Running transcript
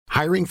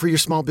Hiring for your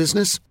small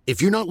business?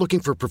 If you're not looking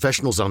for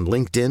professionals on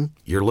LinkedIn,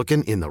 you're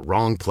looking in the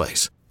wrong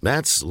place.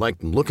 That's like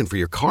looking for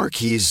your car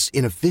keys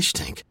in a fish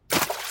tank.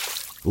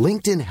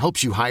 LinkedIn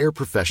helps you hire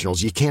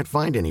professionals you can't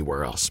find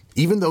anywhere else,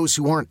 even those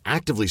who aren't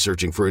actively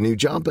searching for a new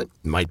job but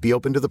might be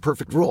open to the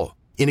perfect role.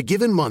 In a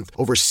given month,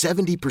 over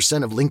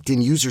 70% of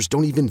LinkedIn users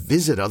don't even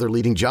visit other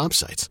leading job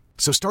sites.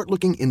 So start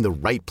looking in the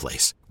right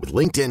place. With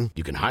LinkedIn,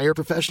 you can hire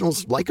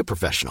professionals like a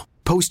professional.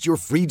 Post your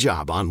free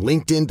job on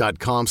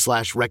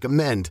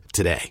linkedin.com/recommend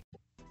today.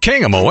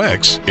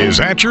 KMOX is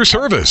at your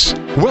service.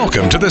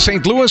 Welcome to the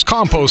St. Louis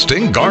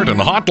Composting Garden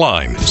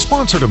Hotline,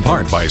 sponsored in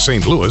part by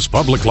St. Louis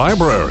Public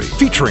Library,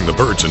 featuring the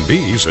birds and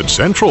bees at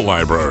Central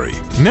Library.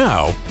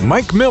 Now,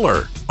 Mike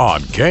Miller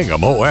on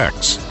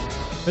KMOX.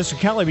 Mr.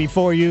 Kelly,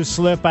 before you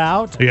slip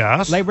out,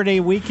 yes. Labor Day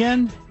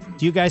weekend,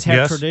 do you guys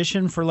have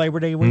tradition for Labor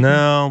Day weekend?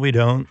 No, we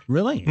don't.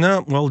 Really?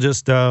 No, we'll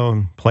just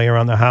play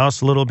around the house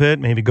a little bit,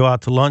 maybe go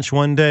out to lunch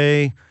one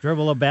day.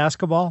 Dribble a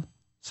basketball?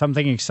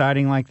 Something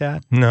exciting like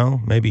that? No,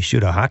 maybe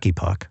shoot a hockey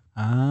puck.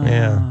 Ah.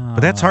 Yeah,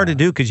 but that's hard to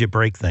do because you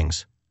break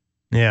things.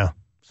 Yeah,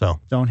 so.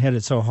 Don't hit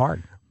it so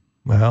hard.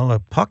 Well, a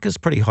puck is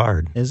pretty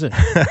hard. Is it?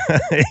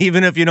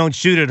 Even if you don't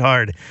shoot it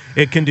hard,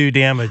 it can do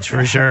damage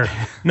for sure.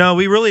 No,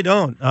 we really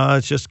don't.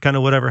 It's just kind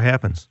of whatever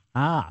happens.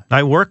 Ah.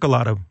 I work a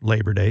lot of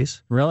Labor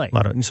Days. Really?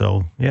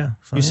 So, yeah.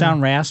 So, you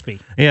sound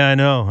raspy. Yeah, I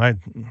know.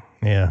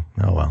 Oh,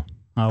 well.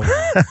 Oh,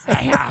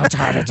 I'll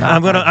try to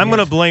talk. I'm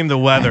gonna blame the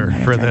weather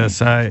for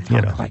this.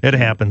 It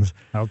happens.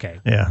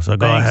 Okay. Yeah. So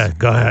go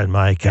ahead,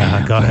 Mike. Go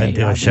ahead,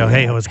 do a show.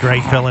 Hey, it was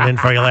great filling in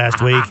for you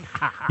last week.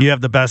 You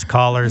have the best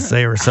callers.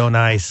 They were so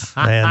nice,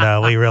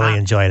 and we really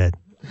enjoyed it.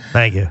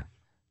 Thank you.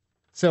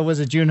 So was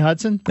it June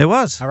Hudson? It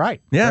was. All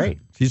right. Yeah. Great.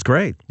 She's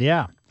great.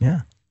 Yeah.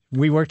 Yeah.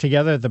 We worked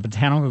together at the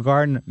Botanical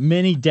Garden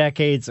many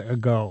decades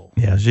ago.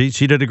 Yeah.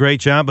 She did a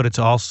great job, but it's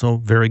also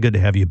very good to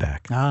have you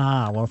back.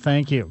 Ah, well,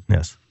 thank you.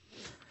 Yes.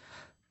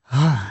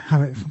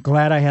 I'm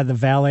glad I had the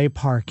valet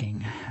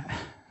parking.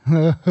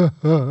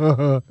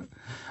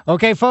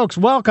 Okay, folks,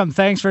 welcome.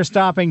 Thanks for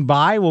stopping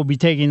by. We'll be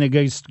taking the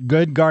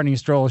good gardening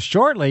stroll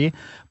shortly,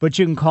 but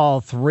you can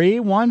call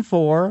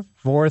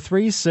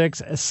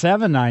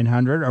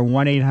 314-436-7900 or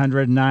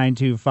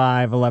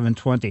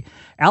 1-800-925-1120.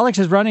 Alex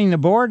is running the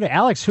board.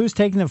 Alex, who's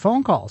taking the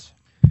phone calls?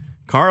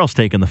 Carl's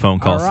taking the phone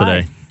calls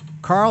today.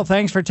 Carl,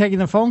 thanks for taking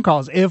the phone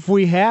calls. If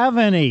we have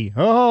any,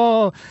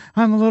 I'm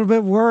a little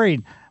bit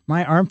worried.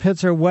 My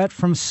armpits are wet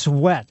from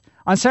sweat.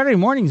 On Saturday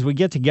mornings, we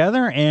get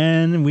together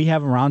and we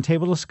have a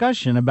roundtable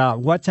discussion about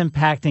what's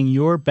impacting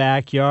your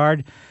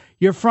backyard,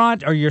 your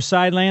front or your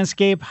side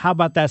landscape. How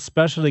about that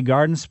specialty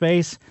garden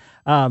space?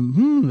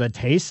 The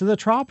taste of the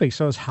tropics,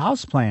 those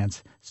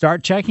houseplants.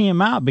 Start checking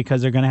them out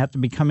because they're going to have to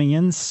be coming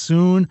in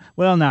soon.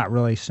 Well, not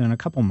really soon, a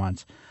couple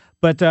months.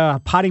 But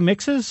potting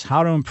mixes,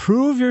 how to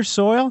improve your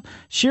soil,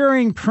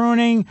 shearing,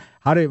 pruning,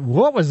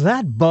 what was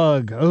that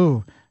bug?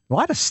 Oh, a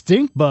lot of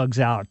stink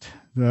bugs out.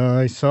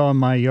 I saw in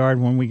my yard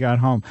when we got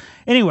home.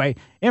 Anyway,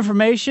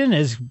 information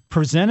is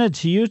presented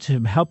to you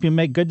to help you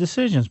make good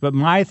decisions. But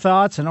my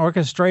thoughts and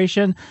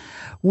orchestration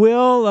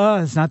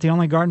it's not the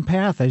only garden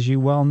path, as you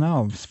well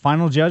know.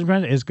 Final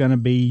judgment is going to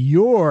be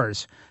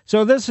yours.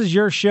 So this is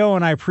your show,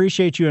 and I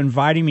appreciate you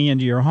inviting me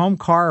into your home,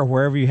 car, or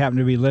wherever you happen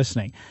to be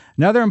listening.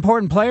 Another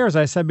important player, as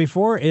I said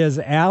before, is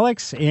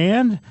Alex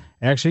and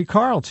actually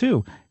Carl,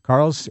 too.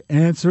 Carl's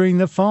answering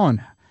the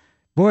phone.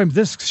 Boy,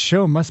 this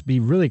show must be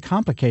really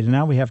complicated.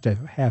 Now we have to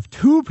have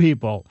two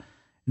people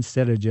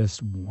instead of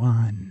just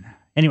one.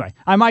 Anyway,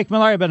 I'm Mike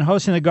Miller. I've been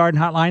hosting the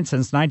Garden Hotline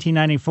since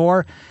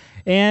 1994,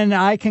 and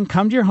I can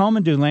come to your home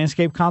and do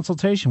landscape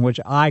consultation, which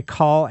I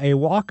call a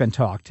walk and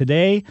talk.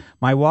 Today,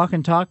 my walk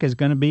and talk is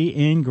going to be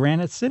in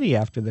Granite City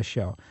after the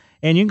show.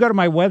 And you can go to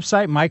my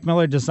website,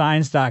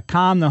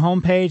 MikeMillerDesigns.com. The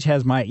homepage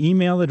has my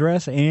email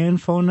address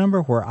and phone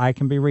number where I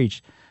can be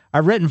reached.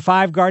 I've written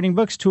 5 gardening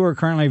books. 2 are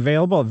currently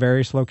available at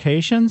various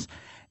locations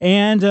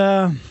and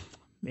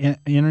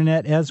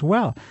internet as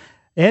well.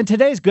 And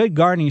today's Good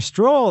Gardening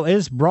Stroll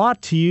is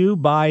brought to you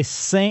by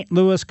St.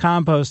 Louis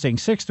Composting,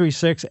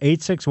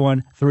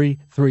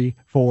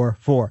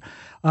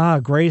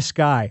 636-861-3344. Gray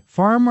sky.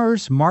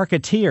 Farmers,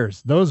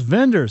 marketeers, those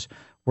vendors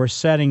were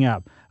setting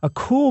up. A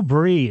cool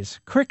breeze.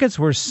 Crickets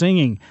were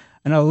singing.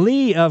 And a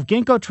lee of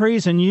ginkgo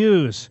trees and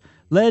yews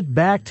led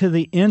back to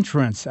the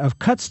entrance of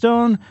cut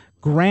stone,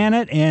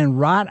 granite, and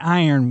wrought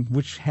iron,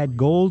 which had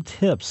gold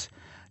tips.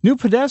 New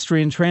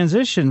pedestrian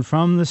transition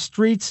from the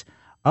streets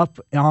up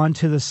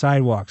onto the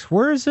sidewalks.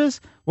 Where is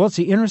this? Well, it's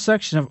the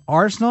intersection of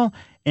Arsenal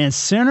and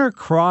Center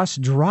Cross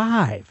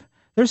Drive.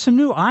 There's some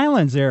new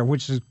islands there,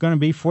 which is going to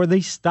be for the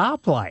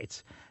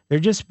stoplights. They're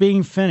just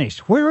being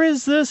finished. Where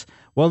is this?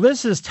 Well,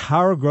 this is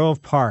Tower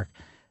Grove Park.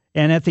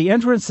 And at the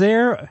entrance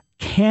there,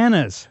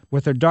 cannas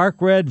with their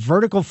dark red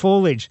vertical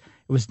foliage.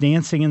 It was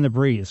dancing in the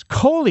breeze.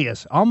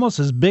 Coleus, almost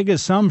as big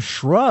as some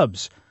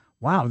shrubs.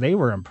 Wow, they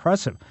were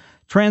impressive.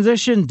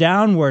 Transition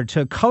downward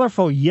to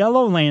colorful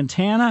yellow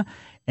lantana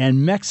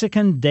and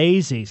Mexican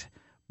daisies.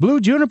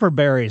 Blue juniper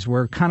berries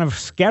were kind of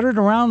scattered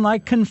around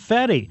like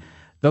confetti.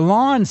 The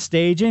lawn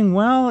staging,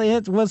 well,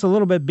 it was a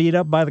little bit beat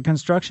up by the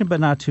construction, but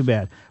not too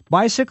bad.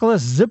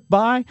 Bicyclists zip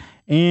by,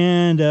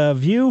 and a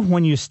view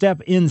when you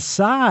step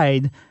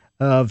inside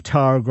of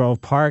Tower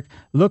Grove Park,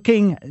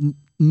 looking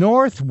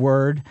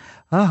northward.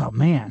 Oh,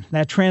 man,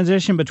 that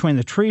transition between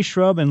the tree,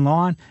 shrub, and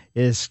lawn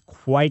is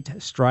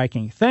quite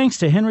striking. Thanks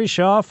to Henry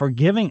Shaw for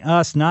giving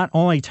us not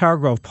only Tower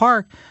Grove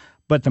Park,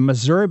 but the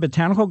Missouri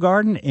Botanical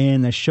Garden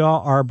and the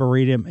Shaw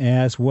Arboretum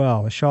as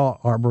well. The Shaw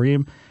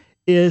Arboretum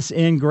is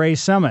in Gray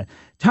Summit.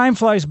 Time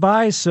flies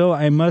by, so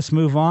I must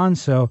move on.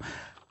 So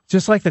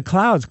just like the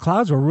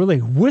clouds were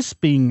really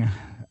wisping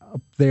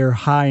up there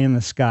high in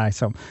the sky.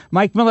 So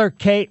Mike Miller,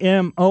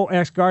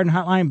 KMOX Garden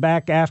Hotline,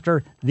 back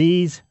after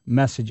these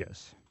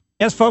messages.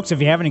 Yes, folks, if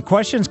you have any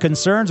questions,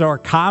 concerns, or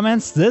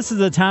comments, this is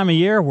the time of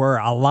year where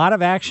a lot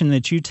of action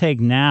that you take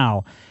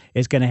now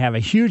is going to have a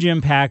huge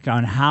impact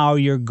on how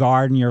your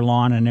garden, your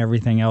lawn, and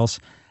everything else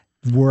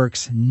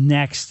works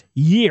next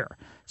year.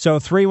 So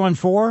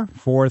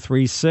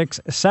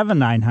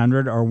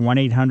 314-436-7900 or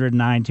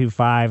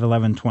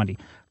 1-800-925-1120.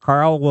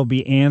 Carl will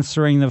be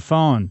answering the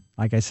phone.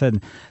 Like I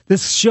said,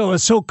 this show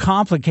is so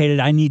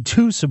complicated, I need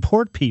 2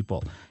 support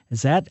people.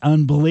 Is that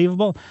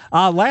unbelievable?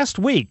 Last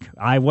week,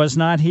 I was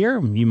not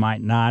here. You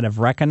might not have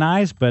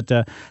recognized, but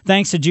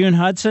thanks to June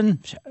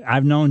Hudson,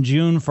 I've known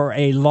June for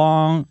a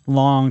long,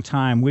 long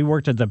time. We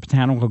worked at the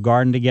Botanical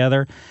Garden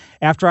together.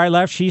 After I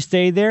left, she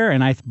stayed there,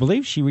 and I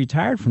believe she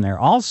retired from there.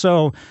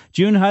 Also,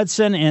 June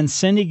Hudson and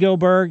Cindy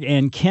Gilberg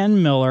and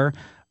Ken Miller,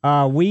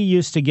 we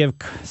used to give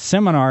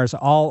seminars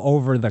all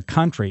over the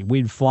country.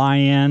 We'd fly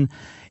in,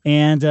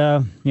 and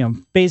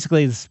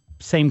basically the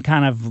same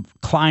kind of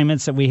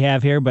climates that we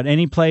have here, but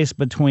any place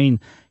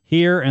between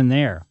here and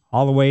there,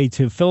 all the way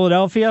to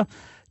Philadelphia,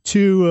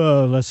 to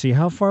let's see,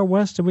 how far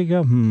west did we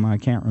go? I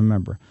can't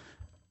remember.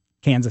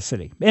 Kansas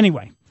City.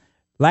 Anyway.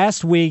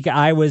 Last week,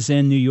 I was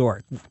in New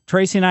York.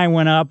 Tracy and I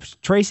went up.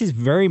 Tracy's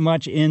very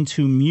much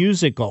into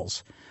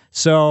musicals.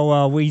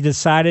 So we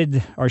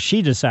decided, or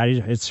she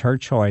decided, it's her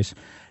choice.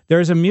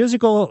 There's a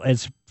musical,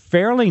 it's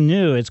fairly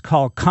new. It's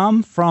called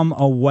Come From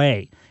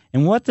Away.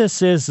 And what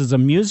this is a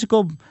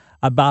musical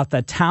about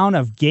the town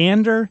of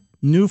Gander,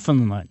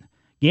 Newfoundland.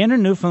 Gander,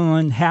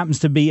 Newfoundland happens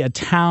to be a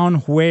town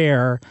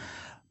where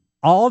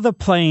all the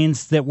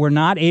planes that were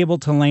not able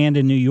to land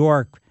in New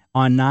York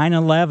on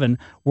 9/11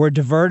 were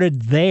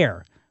diverted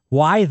there.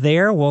 Why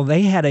there? Well,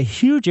 they had a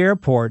huge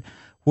airport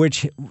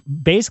which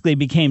basically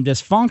became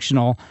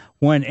dysfunctional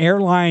when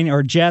airline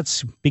or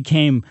jets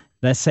became,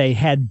 let's say,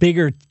 had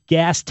bigger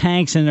gas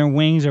tanks in their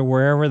wings or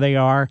wherever they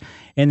are,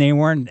 and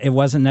it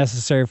wasn't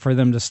necessary for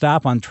them to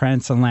stop on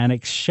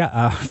transatlantic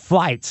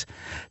flights.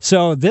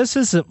 So this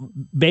is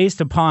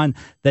based upon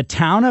the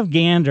town of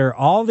Gander,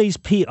 all these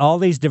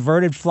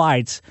diverted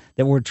flights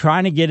that were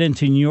trying to get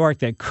into New York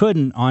that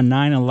couldn't on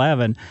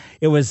 9/11.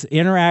 It was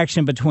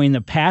interaction between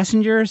the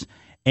passengers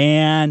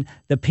and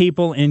the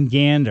people in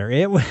Gander.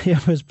 It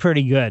was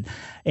pretty good.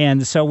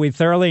 And so we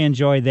thoroughly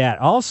enjoyed that.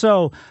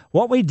 Also,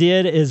 what we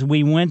did is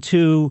we went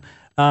to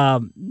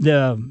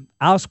the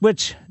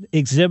Auschwitz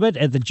exhibit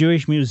at the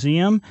Jewish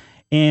Museum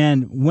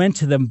and went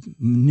to the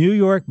New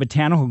York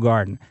Botanical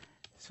Garden.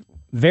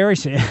 Very,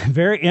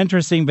 very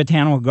interesting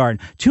botanical garden.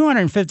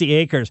 250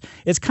 acres.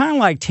 It's kind of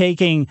like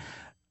taking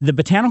the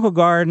Botanical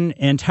Garden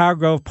and Tower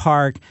Grove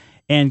Park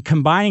and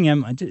combining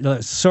them,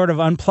 sort of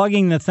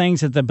unplugging the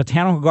things at the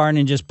Botanical Garden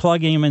and just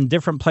plugging them in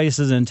different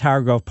places in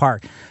Tower Grove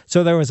Park.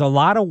 So there was a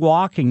lot of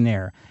walking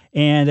there.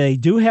 And they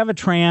do have a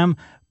tram,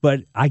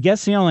 but I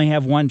guess they only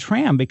have one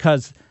tram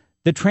because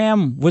the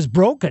tram was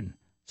broken.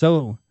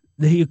 So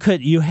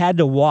you had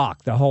to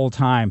walk the whole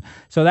time.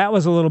 So that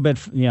was a little bit,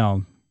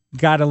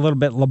 got a little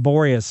bit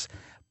laborious.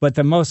 But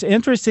the most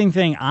interesting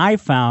thing I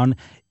found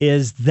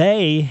is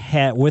they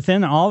had,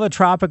 within all the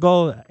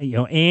tropical,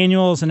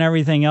 annuals and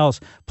everything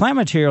else, plant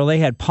material, they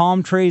had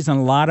palm trees and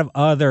a lot of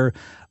other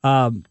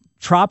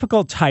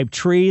tropical type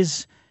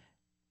trees.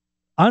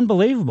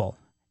 Unbelievable.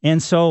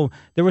 And so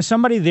there was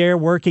somebody there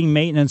working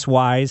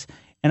maintenance-wise,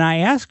 and I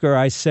asked her,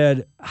 I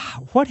said,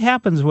 what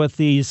happens with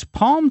these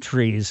palm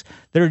trees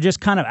that are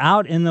just kind of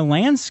out in the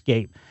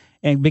landscape?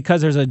 And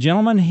because there's a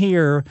gentleman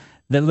here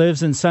that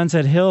lives in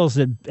Sunset Hills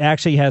that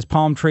actually has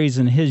palm trees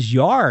in his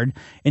yard,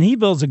 and he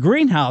builds a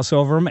greenhouse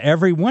over them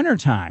every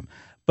wintertime.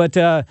 But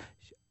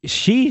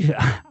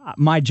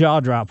my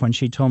jaw dropped when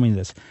she told me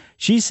this.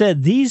 She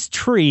said these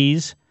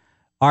trees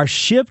are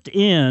shipped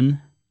in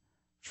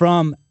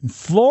from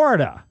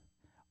Florida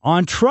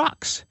on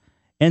trucks.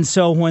 And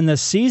so when the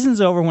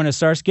season's over, when it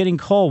starts getting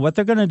cold, what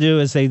they're going to do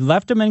is they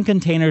left them in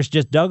containers,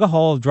 just dug a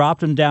hole, dropped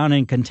them down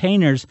in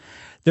containers.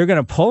 They're going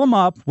to pull them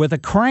up with a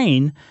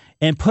crane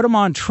and put them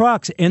on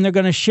trucks, and they're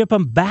going to ship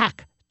them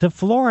back to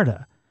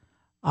Florida.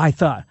 I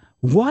thought,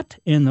 what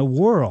in the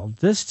world?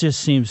 This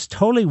just seems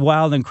totally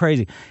wild and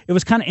crazy. It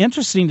was kind of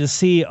interesting to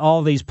see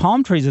all these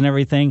palm trees and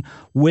everything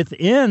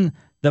within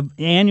the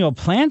annual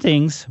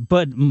plantings,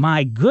 but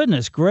my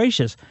goodness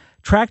gracious,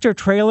 tractor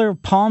trailer,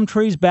 palm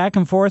trees back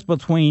and forth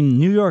between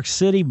New York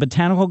City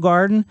Botanical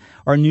Garden,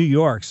 or New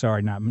York,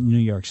 sorry, not New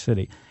York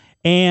City,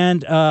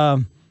 and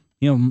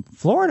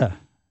Florida.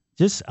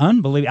 Just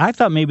unbelievable. I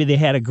thought maybe they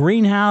had a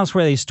greenhouse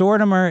where they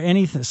stored them or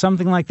anything,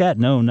 something like that.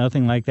 No,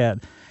 nothing like that.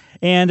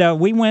 And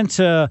we went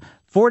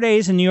 4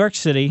 days in New York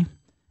City,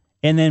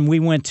 and then we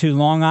went to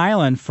Long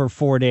Island for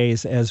 4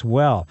 days as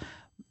well.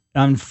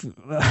 On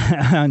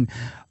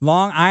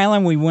Long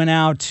Island, we went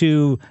out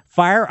to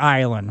Fire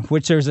Island,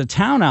 which there's a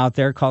town out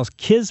there called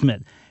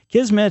Kismet.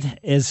 Kismet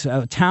is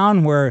a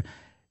town where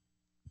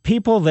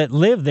people that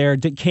live there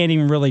can't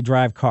even really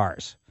drive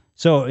cars.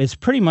 So it's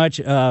pretty much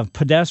a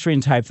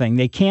pedestrian type thing.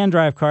 They can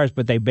drive cars,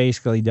 but they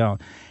basically don't.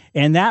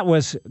 And that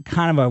was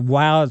kind of a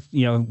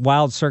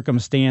wild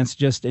circumstance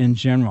just in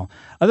general.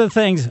 Other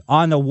things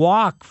on the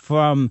walk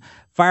from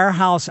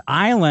Firehouse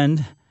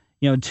Island,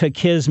 to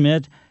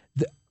Kismet,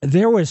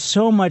 there was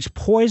so much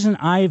poison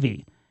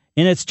ivy.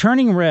 And it's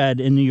turning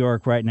red in New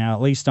York right now,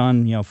 at least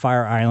on,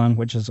 Fire Island,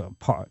 which is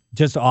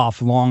just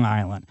off Long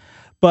Island.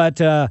 But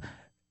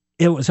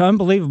it was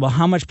unbelievable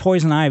how much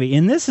poison ivy.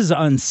 And this is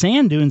on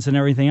sand dunes and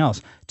everything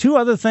else. Two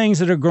other things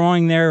that are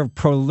growing there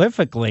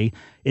prolifically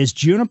is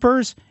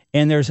junipers,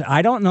 and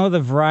I don't know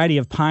the variety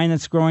of pine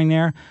that's growing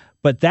there,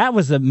 but that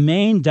was the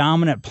main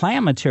dominant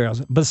plant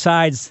materials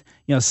besides,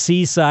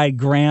 seaside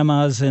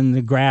grandmas and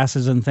the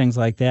grasses and things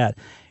like that.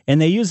 And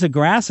they use the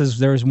grasses.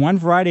 There's one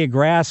variety of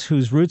grass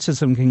whose root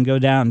system can go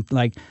down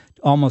like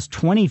almost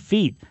 20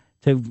 feet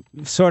to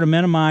sort of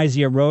minimize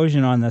the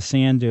erosion on the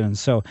sand dunes.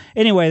 So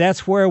anyway,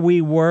 that's where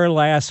we were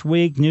last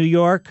week. New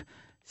York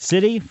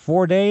City,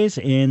 4 days,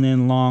 and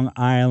then Long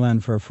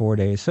Island for 4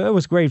 days. So it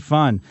was great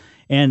fun.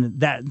 And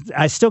that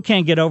I still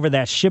can't get over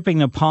that, shipping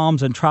the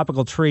palms and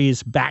tropical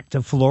trees back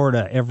to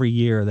Florida every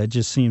year. That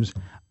just seems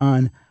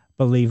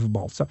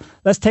unbelievable. So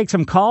let's take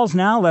some calls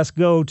now. Let's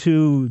go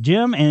to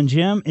Jim, and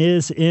Jim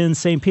is in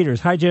St. Peter's.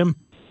 Hi, Jim.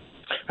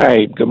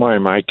 Hey, good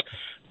morning, Mike.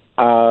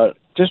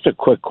 Just a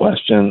quick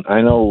question.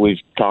 I know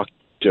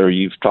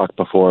you've talked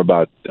before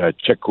about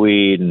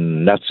chickweed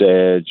and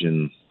nutsedge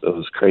and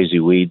those crazy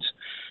weeds.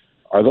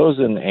 Are those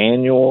an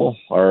annual,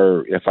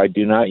 or if I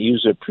do not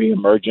use a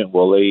pre-emergent,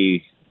 will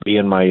they be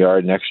in my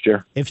yard next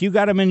year? If you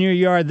got them in your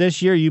yard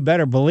this year, you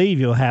better believe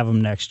you'll have them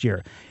next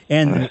year.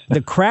 And the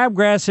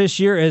crabgrass this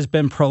year has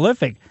been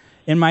prolific.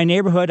 In my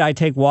neighborhood, I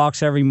take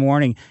walks every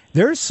morning.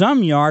 There's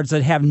some yards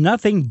that have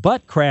nothing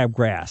but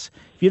crabgrass.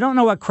 If you don't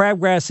know what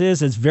crabgrass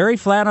is, it's very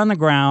flat on the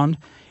ground,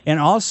 and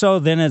also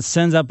then it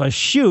sends up a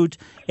shoot,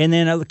 and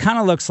then it kind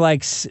of looks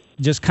like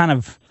just kind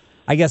of,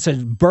 I guess, a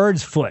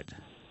bird's foot.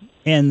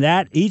 And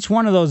that each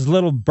one of those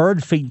little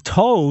bird feet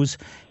toes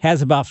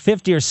has about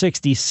 50 or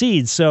 60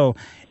 seeds. So,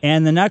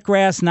 and the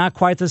nutgrass, not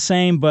quite the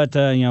same, but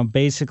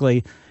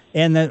basically,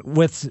 and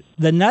with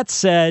the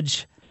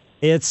nutsedge,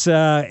 it's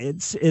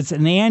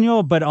an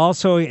annual, but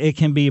also it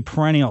can be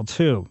perennial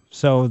too.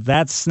 So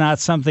that's not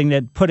something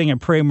that putting a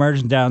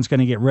pre-emergent down is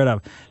going to get rid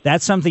of.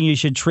 That's something you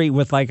should treat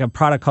with like a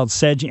product called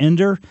Sedge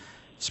Ender,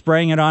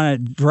 spraying it on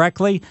it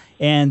directly.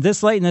 And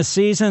this late in the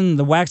season,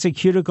 the waxy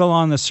cuticle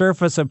on the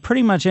surface of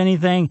pretty much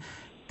anything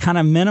kind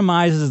of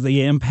minimizes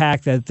the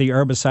impact that the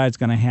herbicide is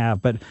going to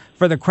have. But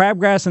for the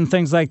crabgrass and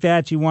things like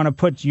that, you want to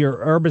put your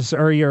herbicide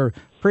or your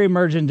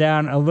pre-emergent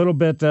down a little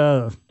bit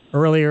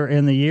earlier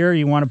in the year.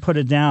 You want to put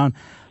it down,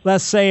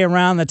 let's say,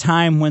 around the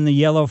time when the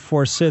yellow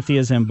forsythia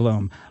is in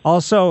bloom.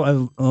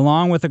 Also,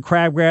 along with the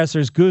crabgrass,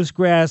 there's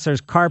goosegrass,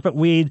 there's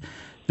carpetweed,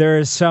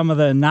 there's some of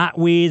the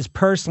knotweeds,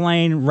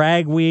 purslane,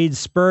 ragweed,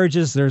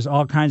 spurges. There's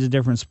all kinds of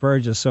different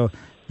spurges. So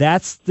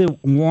that's the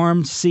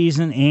warm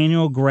season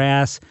annual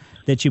grass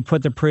that you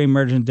put the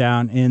pre-emergent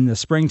down in the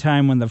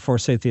springtime when the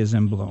forsythia is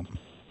in bloom.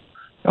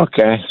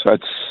 Okay, so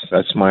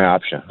that's my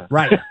option.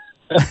 Right.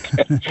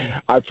 Okay.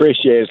 I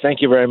appreciate it.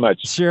 Thank you very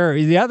much. Sure.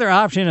 The other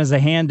option is a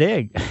hand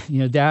dig.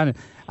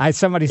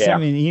 Somebody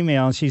sent me an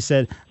email and she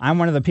said, I'm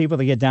one of the people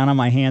that get down on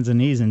my hands and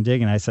knees and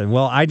dig. And I said,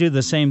 well, I do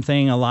the same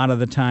thing a lot of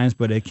the times,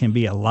 but it can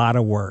be a lot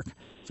of work.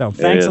 So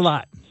thanks a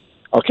lot.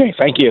 Okay,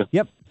 thank you.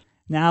 Yep.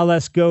 Now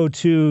let's go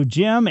to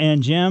Jim,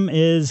 and Jim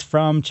is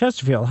from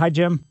Chesterfield. Hi,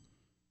 Jim.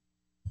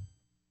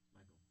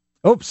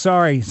 Oops,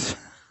 sorry.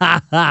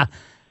 Hi,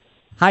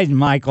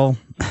 Michael.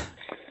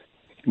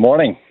 Good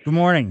morning. Good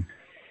morning.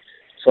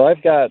 So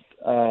I've got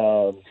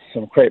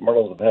some crepe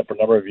myrtles I've had for a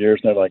number of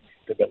years, and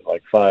they've been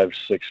like 5-6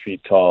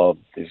 feet tall.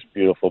 These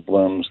beautiful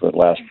blooms that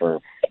last for a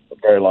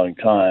very long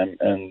time.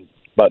 And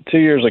about 2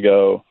 years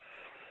ago,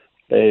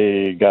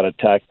 they got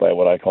attacked by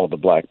what I call the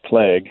black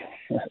plague.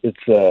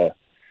 I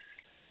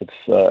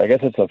guess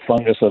it's a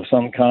fungus of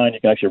some kind.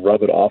 You can actually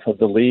rub it off of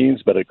the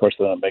leaves, but of course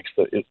then it makes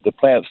the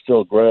plant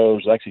still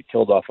grows. It actually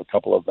killed off a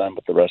couple of them,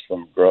 but the rest of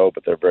them grow,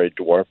 but they're very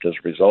dwarfed as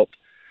a result.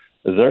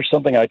 Is there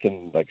something I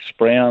can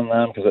spray on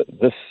them? Because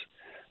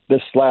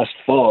this last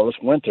fall, this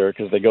winter,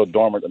 because they go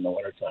dormant in the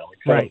wintertime, we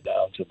cut them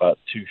down to about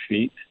 2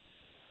 feet,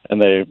 and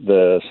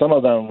some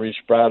of them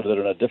resprouted that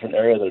are in a different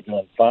area that are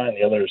doing fine.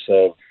 The others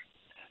have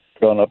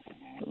grown up.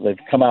 They've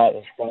come out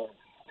and sprung.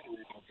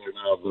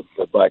 Now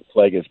the black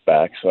plague is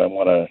back, so I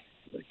want to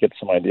get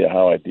some idea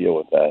how I deal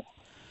with that.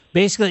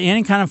 Basically,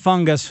 any kind of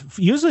fungus,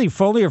 usually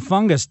foliar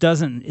fungus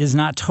is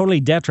not totally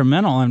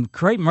detrimental, and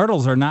crepe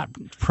myrtles are not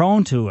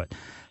prone to it.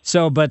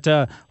 So, but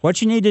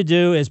what you need to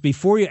do is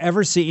before you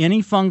ever see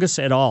any fungus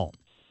at all,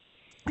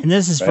 and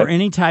this is for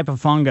any type of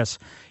fungus,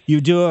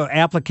 you do an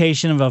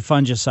application of a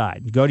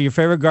fungicide. Go to your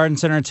favorite garden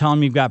center and tell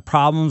them you've got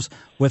problems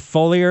with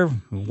foliar,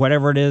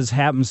 whatever it is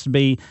happens to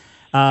be,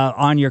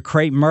 on your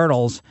crepe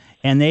myrtles,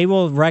 and they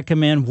will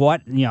recommend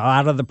what,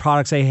 out of the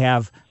products they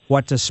have,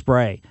 what to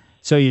spray.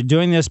 So you're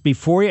doing this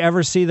before you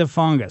ever see the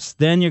fungus.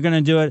 Then you're going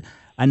to do it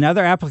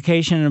another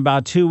application in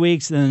about 2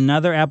 weeks, then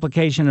another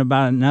application in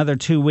about another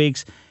 2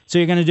 weeks. So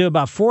you're going to do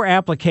about 4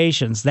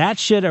 applications. That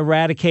should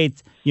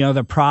eradicate,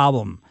 the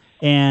problem.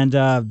 And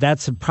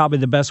that's probably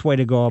the best way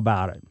to go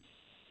about it.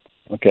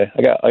 Okay,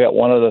 I got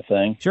one other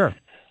thing. Sure.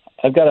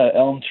 I've got an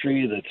elm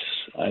tree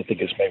that's, I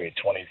think it's maybe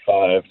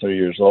 25, 30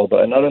 years old,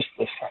 but I noticed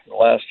this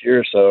last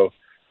year or so,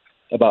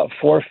 about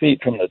 4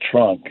 feet from the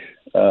trunk,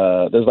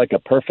 there's like a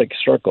perfect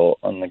circle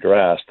on the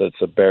grass that's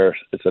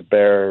it's a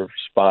bare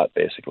spot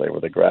basically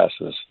where the grass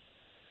is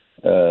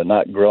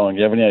not growing. Do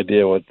you have any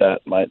idea what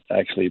that might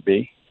actually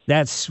be?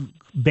 That's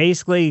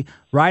basically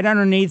right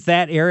underneath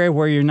that area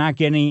where you're not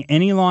getting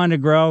any lawn to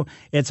grow.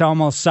 It's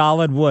almost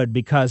solid wood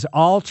because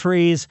all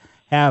trees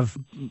have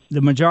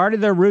the majority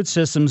of their root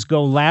systems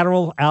go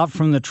lateral out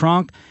from the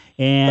trunk,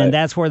 and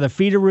that's where the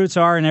feeder roots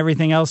are and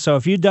everything else. So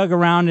if you dug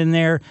around in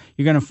there,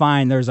 you're going to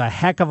find there's a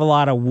heck of a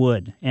lot of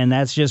wood, and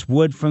that's just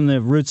wood from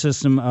the root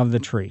system of the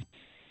tree.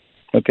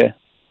 Okay.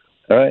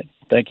 All right.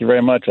 Thank you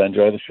very much. I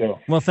enjoy the show.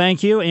 Well,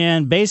 thank you.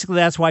 And basically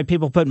that's why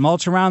people put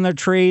mulch around their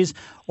trees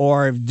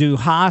or do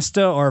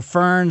hosta or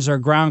ferns or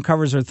ground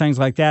covers or things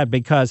like that,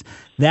 because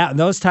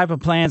those type of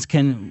plants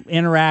can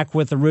interact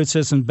with the root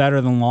system better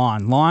than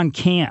lawn. Lawn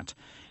can't.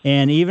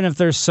 And even if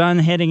there's sun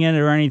hitting it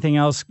or anything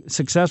else,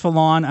 successful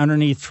lawn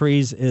underneath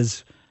trees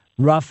is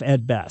rough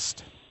at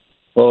best.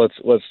 Well,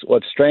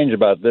 what's strange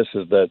about this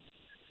is that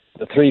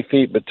the 3 or 4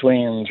 feet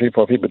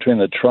between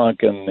the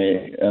trunk and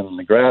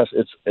the grass,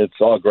 it's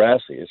all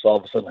grassy. It's all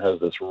of a sudden has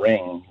this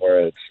ring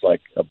where it's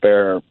like a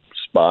bare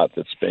spot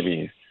that's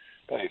maybe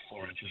 4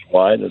 inches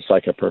wide. It's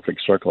like a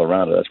perfect circle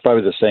around it. That's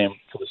probably for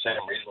the same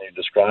reason you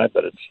described,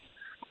 but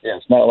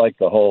it's not like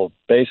the whole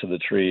base of the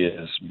tree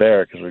is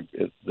bare because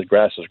the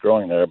grass is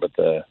growing there, but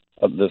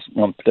this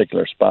one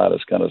particular spot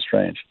is kind of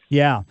strange.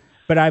 Yeah.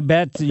 But I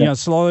bet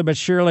slowly but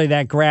surely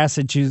that grass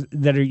that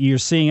you're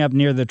seeing up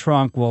near the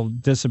trunk will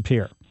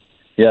disappear.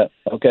 Yeah.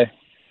 Okay.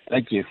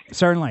 Thank you.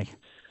 Certainly.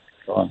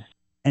 Go on.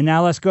 And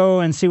now let's go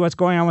and see what's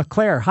going on with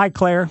Claire. Hi,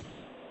 Claire.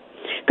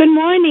 Good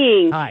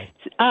morning. Hi.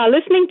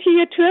 Listening to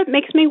your trip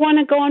makes me want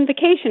to go on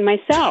vacation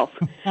myself.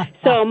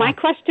 So my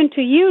question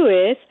to you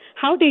is,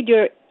 how did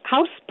your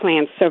house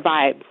plants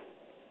survive?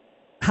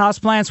 House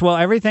plants, well,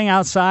 everything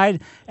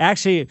outside.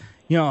 Actually,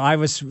 I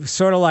was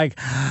sort of like,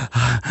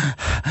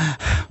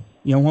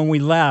 when we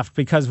left,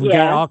 because we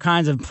got all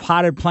kinds of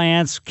potted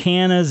plants,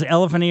 cannas,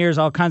 elephant ears,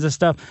 all kinds of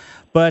stuff.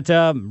 But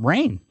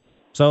rain.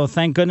 So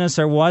thank goodness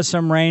there was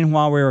some rain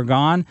while we were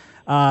gone.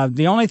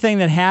 The only thing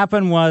that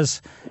happened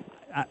was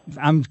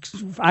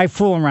I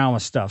fool around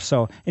with stuff.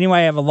 So anyway,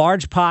 I have a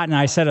large pot, and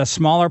I set a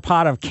smaller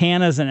pot of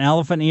cannas and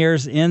elephant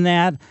ears in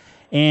that.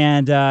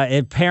 And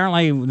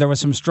apparently there was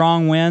some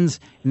strong winds,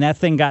 and that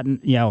thing got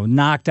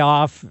knocked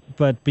off.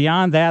 But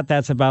beyond that,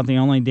 that's about the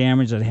only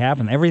damage that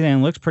happened.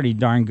 Everything looks pretty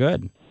darn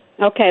good.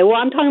 Okay, well,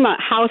 I'm talking about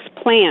house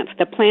plants,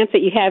 the plants that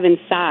you have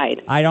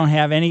inside. I don't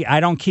have any. I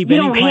don't keep any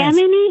plants. You don't have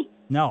any?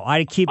 No,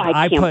 I keep.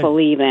 I can't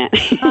believe it.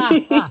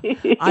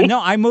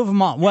 I move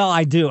them all. Well,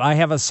 I do. I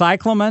have a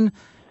cyclamen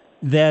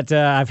that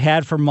I've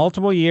had for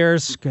multiple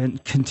years,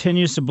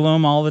 continues to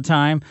bloom all the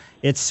time.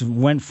 It's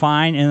went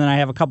fine, and then I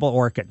have a couple of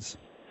orchids.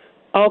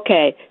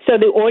 Okay, so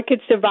the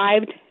orchid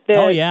survived the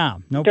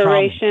no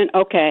duration?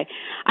 Problem. Okay.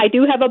 I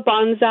do have a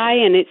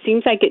bonsai, and it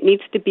seems like it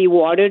needs to be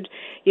watered,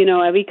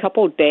 every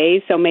couple of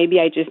days, so maybe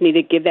I just need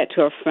to give that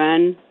to a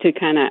friend to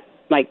kind of,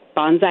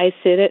 bonsai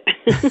sit it.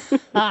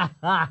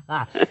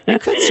 You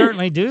could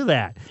certainly do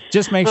that.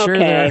 Just make sure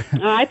that...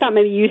 I thought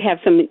maybe you'd have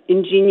some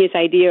ingenious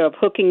idea of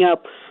hooking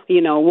up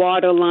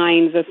water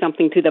lines or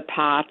something to the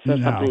pots or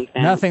something like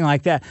that. Nothing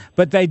like that.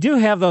 But they do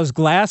have those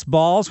glass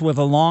balls with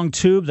a long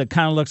tube that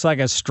kind of looks like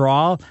a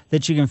straw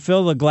that you can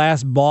fill the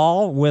glass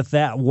ball with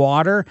that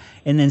water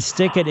and then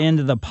stick it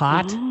into the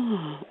pot.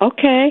 Oh,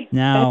 okay.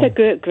 Now, that's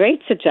a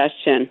great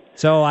suggestion.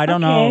 So I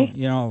don't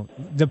know,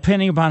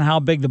 depending upon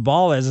how big the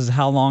ball is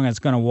how long it's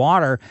going to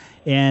water.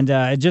 And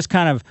it just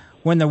kind of,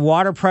 when the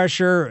water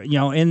pressure,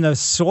 in the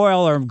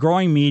soil or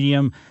growing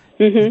medium,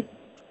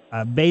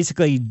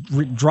 basically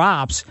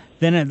drops,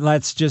 then it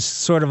lets just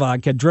sort of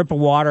like a drip of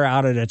water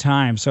out at a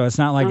time. So it's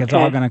not like it's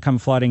all going to come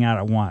flooding out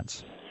at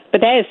once. But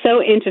that is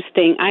so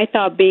interesting. I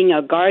thought being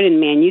a garden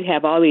man, you'd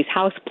have all these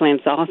house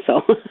plants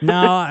also.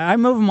 No, I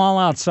move them all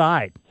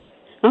outside.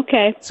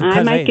 Okay.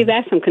 I might give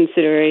that some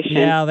consideration.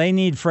 Yeah, they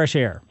need fresh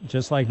air,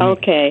 just like me.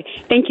 Okay.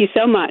 Thank you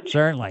so much.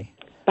 Certainly.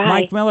 Bye.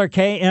 Mike Miller,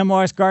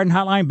 KMOX Garden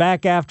Hotline,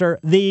 back after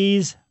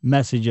these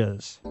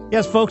messages.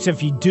 Yes, folks,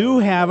 if you do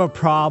have a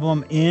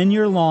problem in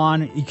your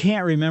lawn, you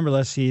can't remember,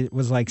 let's see, it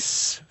was like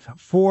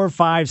 4,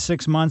 5,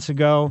 6 months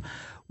ago,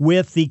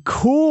 With the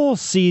cool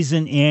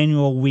season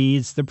annual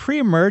weeds, the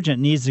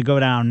pre-emergent needs to go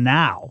down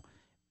now.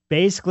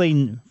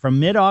 Basically,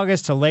 from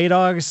mid-August to late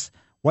August,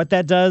 what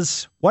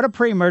a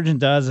pre-emergent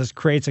does is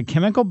creates a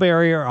chemical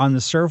barrier on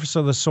the surface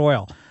of the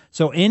soil.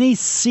 So any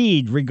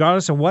seed,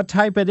 regardless of what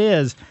type it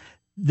is,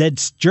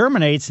 that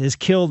germinates is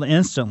killed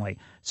instantly.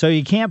 So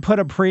you can't put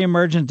a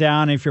pre-emergent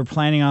down if you're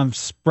planning on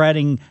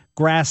spreading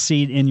grass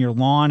seed in your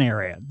lawn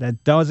area.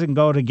 That doesn't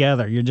go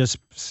together.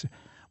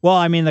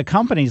 The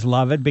companies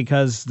love it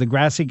because the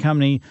grass seed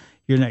company,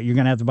 you're going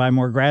to have to buy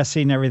more grass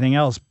seed and everything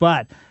else.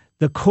 But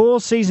the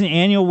cool season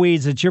annual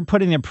weeds that you're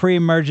putting the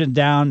pre-emergent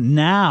down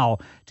now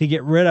to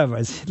get rid of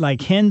is like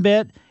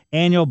henbit,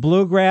 annual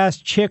bluegrass,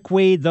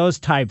 chickweed, those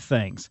type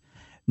things.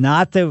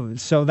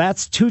 So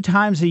that's 2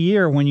 times a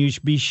year when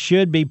you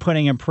should be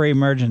putting a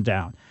pre-emergent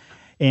down.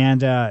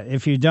 And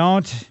if you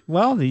don't,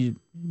 well,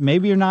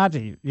 maybe you're not.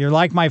 You're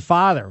like my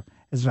father.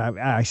 As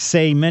I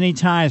say many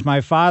times,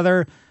 my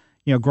father,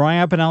 growing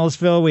up in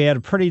Ellisville, we had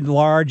a pretty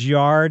large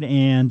yard,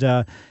 and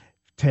to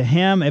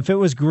him, if it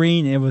was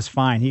green, it was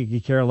fine. He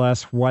could care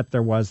less what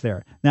there was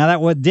there. Now,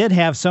 that did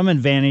have some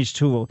advantage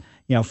to,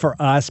 for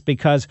us,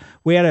 because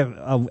we had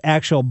a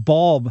actual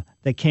bulb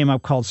that came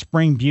up called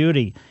Spring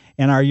Beauty,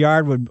 and our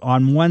yard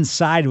on one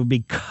side would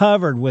be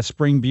covered with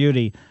Spring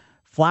Beauty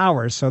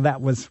flowers. So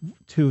that was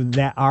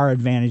our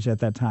advantage at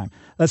that time.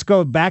 Let's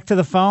go back to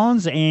the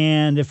phones.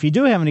 And if you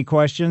do have any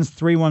questions,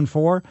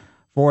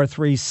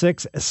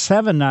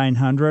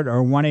 314-436-7900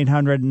 or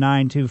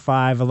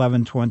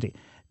 1-800-925-1120.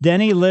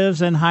 Denny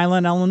lives in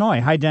Highland,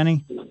 Illinois. Hi,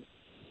 Denny. Good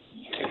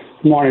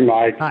morning,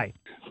 Mike. Hi.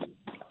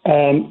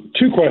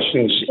 2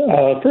 questions.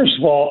 First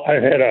of all,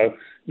 I've had an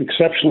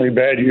exceptionally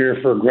bad year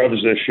for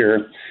grubs this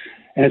year.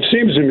 And it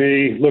seems to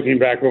me, looking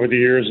back over the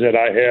years, that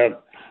I have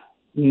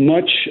a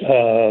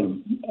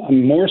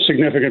more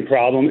significant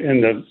problem in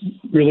the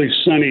really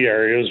sunny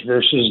areas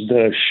versus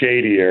the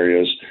shady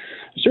areas.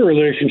 Is there a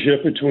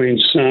relationship between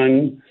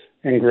sun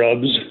and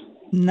grubs?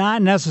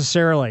 Not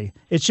necessarily.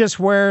 It's just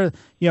where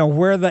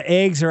the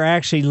eggs are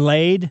actually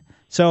laid.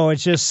 So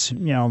it's just,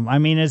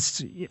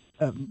 it's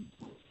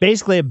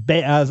basically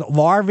a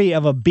larvae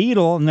of a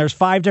beetle, and there's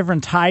 5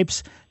 different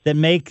types that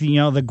make,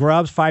 the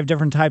grubs, 5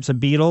 different types of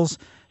beetles.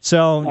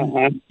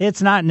 So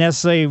It's not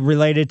necessarily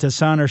related to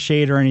sun or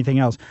shade or anything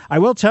else. I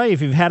will tell you,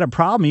 if you've had a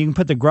problem, you can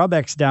put the grub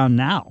X down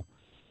now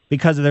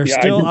because they're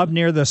still up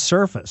near the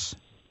surface.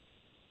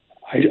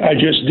 I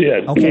just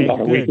did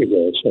about a week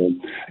ago, so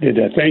I did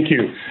that. Thank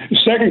you.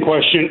 Second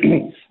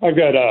question, I've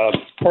got a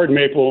hard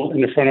maple in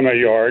the front of my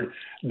yard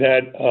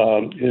that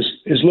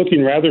is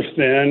looking rather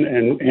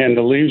thin, and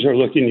the leaves are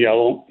looking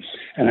yellow.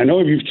 And I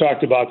know you've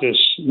talked about this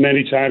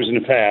many times in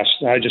the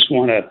past. I just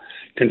want to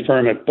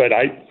confirm it, but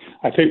I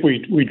think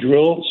we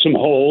drill some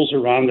holes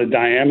around the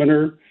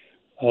diameter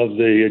of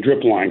the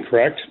drip line,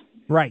 correct?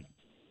 Right.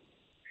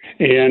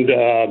 And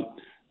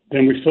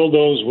then we fill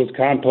those with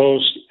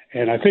compost.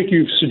 And I think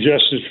you've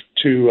suggested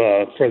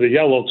for the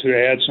yellow to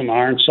add some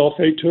iron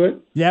sulfate to it.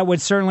 That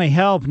would certainly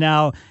help.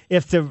 Now,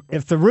 if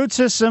the root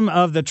system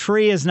of the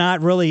tree is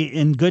not really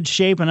in good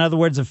shape, in other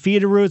words, the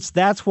feeder roots,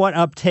 that's what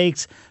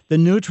uptakes the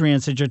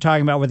nutrients that you're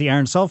talking about with the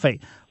iron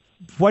sulfate.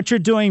 What you're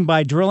doing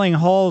by drilling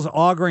holes,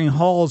 augering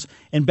holes,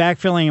 and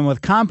backfilling them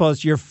with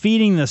compost, you're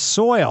feeding the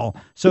soil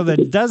so that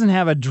it doesn't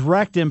have a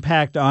direct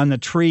impact on the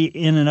tree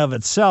in and of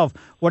itself.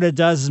 What it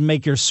does is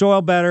make your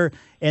soil better,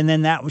 and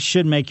then that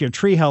should make your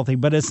tree healthy.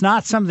 But it's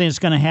not something that's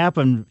going to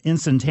happen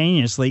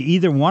instantaneously,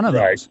 either one of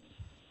those.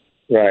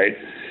 Right.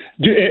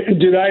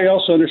 Did I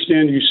also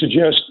understand you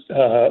suggest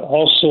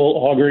also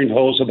augering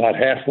holes about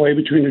halfway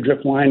between the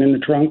drip line and the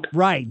trunk?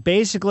 Right.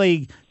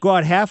 Basically, go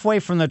out halfway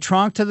from the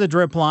trunk to the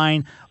drip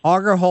line,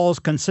 auger holes,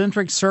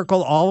 concentric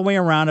circle all the way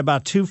around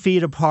about 2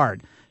 feet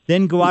apart.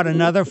 Then go out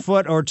another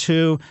foot or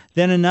 2,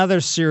 then another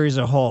series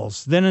of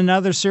holes, then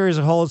another series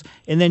of holes,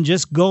 and then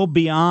just go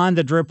beyond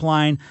the drip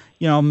line,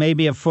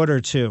 maybe a foot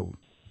or 2.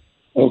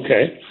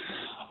 Okay.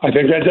 I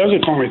think that does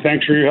it for me.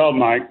 Thanks for your help,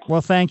 Mike.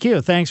 Well, thank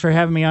you. Thanks for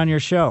having me on your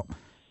show.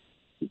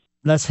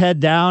 Let's head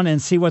down and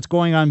see what's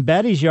going on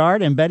Betty's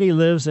yard, and Betty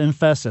lives in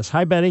Festus.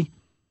 Hi, Betty.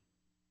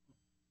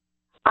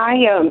 I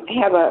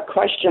have a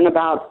question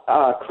about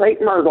crepe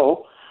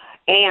myrtle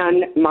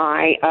and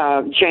my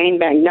Jane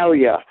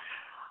magnolia.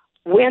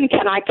 When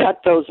can I cut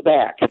those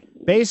back?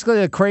 Basically,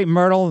 the crepe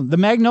myrtle, the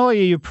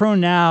magnolia you prune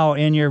now,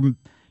 and do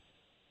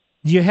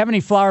you have any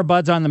flower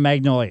buds on the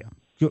magnolia?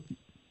 Do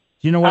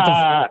you know what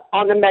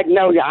on the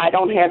magnolia, I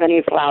don't have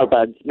any flower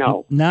buds.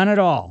 No, none at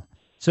all.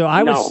 So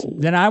I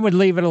would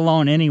leave it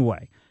alone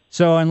anyway.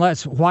 So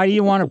why do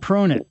you want to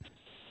prune it?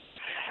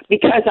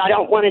 Because I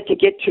don't want it to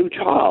get too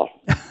tall.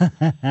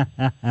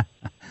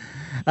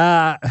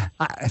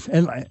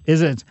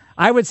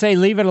 I would say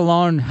leave it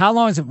alone. How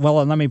long is it?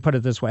 Well, let me put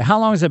it this way. How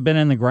long has it been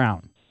in the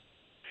ground?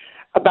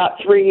 About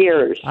 3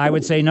 years. I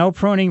would say no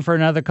pruning for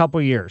another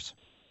couple years.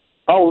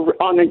 Oh,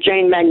 on the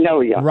Jane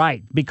Magnolia.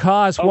 Right,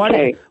 because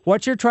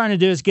what you're trying to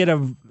do is get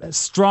a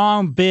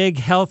strong, big,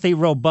 healthy,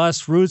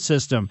 robust root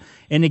system.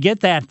 And to get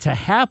that to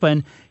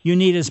happen, you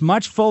need as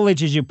much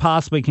foliage as you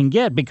possibly can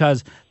get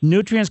because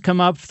nutrients come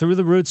up through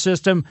the root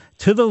system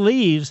to the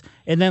leaves,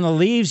 and then the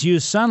leaves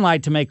use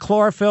sunlight to make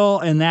chlorophyll,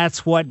 and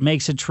that's what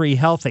makes a tree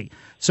healthy.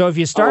 So if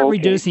you start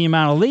reducing the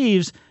amount of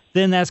leaves,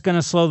 then that's going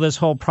to slow this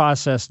whole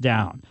process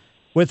down.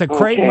 With a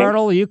crepe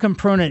myrtle, you can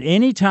prune it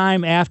any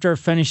time after it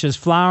finishes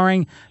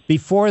flowering,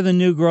 before the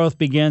new growth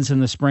begins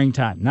in the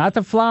springtime. Not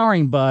the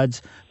flowering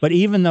buds, but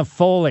even the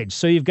foliage.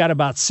 So you've got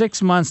about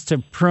 6 months to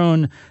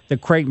prune the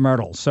crepe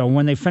myrtle. So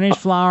when they finish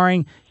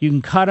flowering, you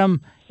can cut them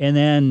and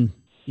then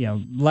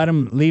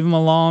leave them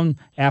alone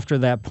after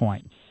that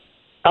point.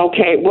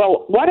 Okay.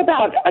 Well, what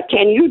about?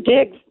 Can you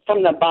dig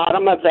from the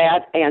bottom of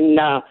that and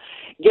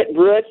get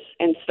roots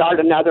and start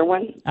another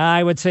one?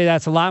 I would say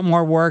that's a lot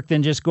more work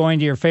than just going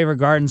to your favorite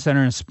garden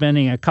center and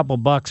spending a couple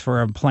bucks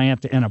for a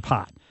plant in a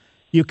pot.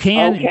 You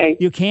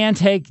can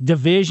take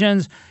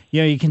divisions,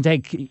 you can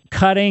take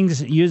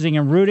cuttings using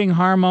a rooting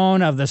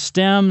hormone of the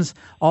stems,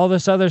 all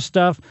this other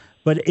stuff,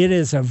 but it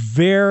is a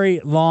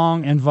very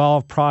long,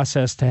 involved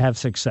process to have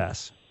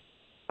success.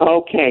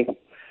 Okay.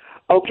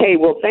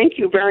 Well, thank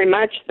you very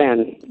much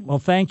then. Well,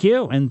 thank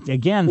you. And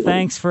again,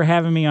 thanks for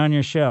having me on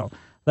your show.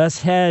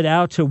 Let's head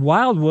out to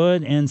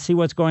Wildwood and see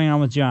what's going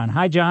on with John.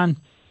 Hi, John.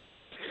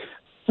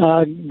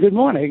 Good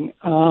morning.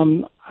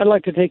 I'd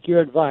like to take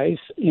your advice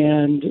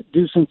and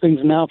do some things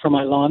now for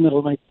my lawn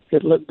that'll make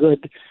it look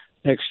good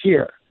next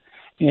year.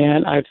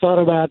 And I've thought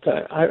about,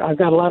 I've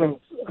got a lot of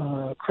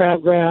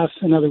crabgrass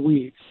and other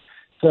weeds.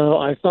 So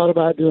I thought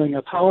about doing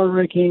a power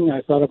raking.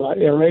 I thought about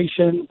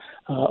aeration,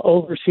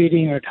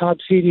 overseeding or top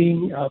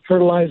seeding,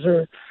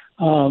 fertilizer.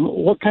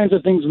 What kinds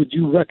of things would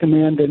you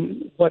recommend,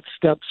 and what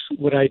steps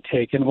would I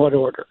take, in what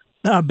order?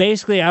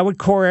 Basically, I would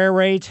core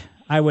aerate.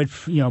 I would,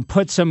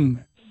 put some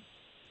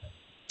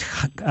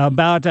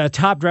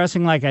top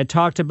dressing like I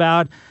talked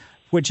about,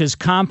 which is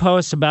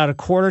compost about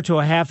 1/4 to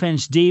a 1/2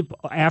 inch deep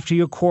after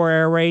you core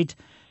aerate.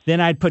 Then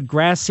I'd put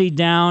grass seed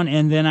down,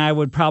 and then I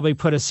would probably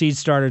put a seed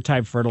starter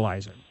type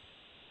fertilizer.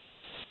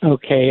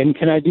 Okay, and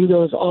can I do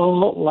those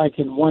all like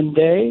in one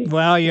day?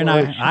 Well,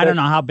 I don't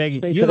know how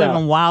big you live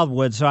in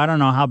Wildwood, so I don't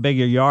know how big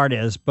your yard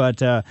is, but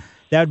that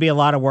would be a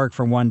lot of work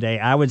for one day.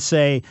 I would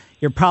say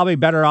you're probably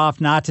better off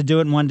not to do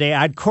it in one day.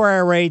 I'd core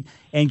aerate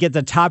and get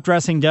the top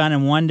dressing done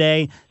in one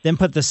day, then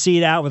put the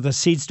seed out with a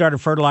seed starter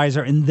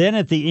fertilizer, and then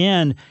at the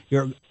end,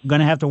 you're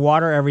going to have to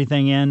water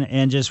everything in,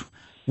 and just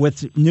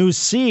with new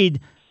seed,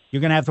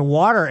 you're going to have to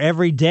water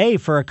every day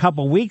for a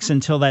couple weeks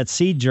until that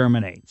seed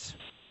germinates.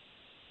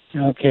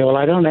 Okay, well,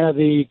 I don't have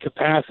the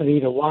capacity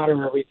to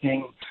water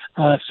everything,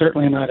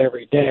 certainly not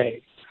every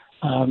day.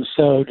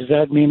 So does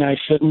that mean I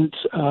shouldn't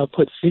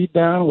put seed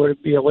down? Would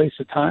it be a waste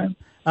of time?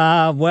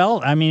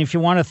 Well, I mean, if you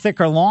want a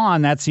thicker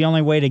lawn, that's the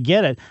only way to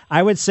get it.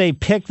 I would say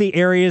pick the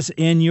areas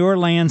in your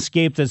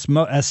landscape that's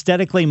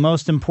aesthetically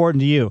most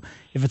important to you.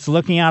 If it's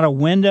looking out a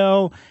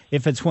window,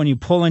 if it's when you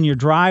pull in your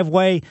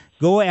driveway,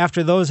 go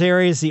after those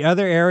areas. The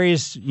other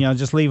areas,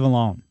 just leave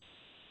alone.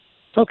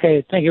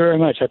 Okay, thank you very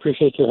much. I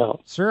appreciate your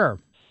help. Sure.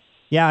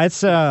 Yeah,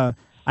 it's,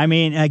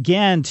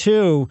 again,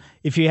 too,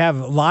 if you have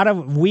a lot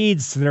of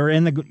weeds that are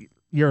in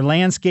your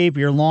landscape,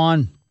 your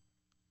lawn,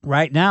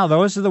 right now,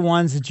 those are the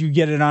ones that you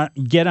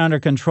get under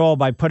control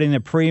by putting the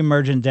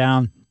pre-emergent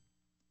down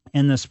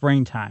in the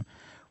springtime.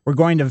 We're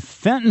going to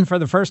Fenton for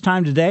the first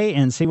time today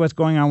and see what's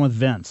going on with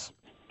Vince.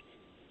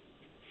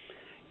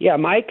 Yeah,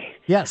 Mike?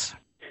 Yes.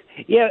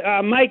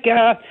 Yeah, Mike,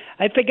 I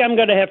think I'm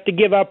going to have to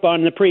give up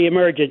on the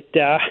pre-emergent.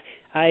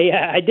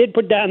 I did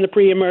put down the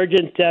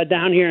pre-emergent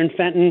down here in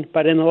Fenton,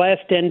 but in the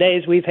last 10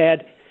 days we've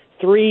had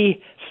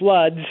 3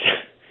 floods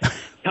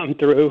come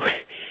through,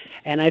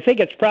 and I think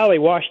it's probably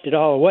washed it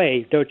all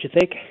away, don't you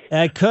think?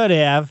 It could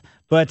have,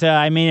 but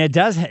it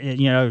does,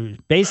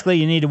 basically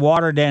you need to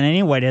water it down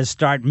anyway to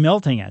start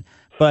milting it.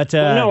 But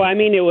no,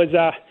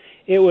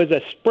 it was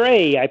a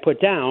spray I put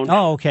down.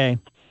 Oh, okay.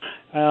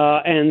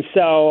 And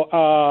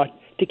so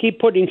to keep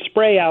putting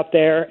spray out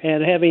there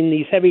and having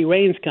these heavy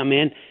rains come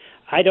in,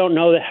 I don't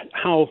know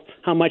how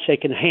much they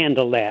can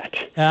handle that.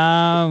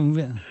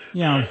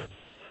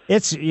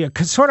 It's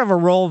sort of a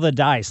roll of the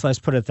dice, let's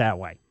put it that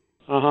way.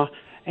 Uh-huh.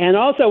 And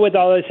also with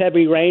all this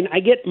heavy rain, I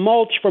get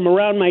mulch from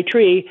around my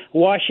tree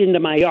wash into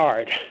my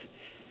yard.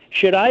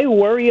 Should I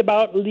worry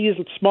about these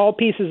small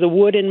pieces of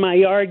wood in my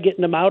yard,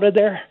 getting them out of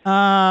there?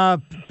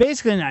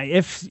 Basically,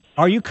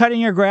 are you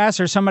cutting your grass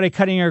or somebody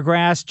cutting your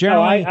grass?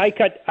 Generally, I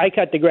cut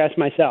the grass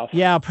myself.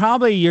 Yeah,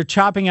 probably you're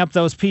chopping up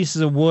those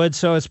pieces of wood.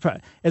 So it's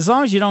as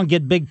long as you don't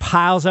get big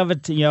piles of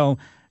it,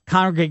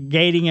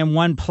 congregating in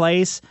one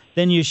place,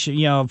 then you should,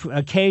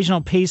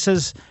 occasional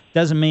pieces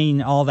doesn't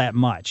mean all that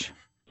much.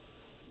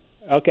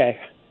 Okay.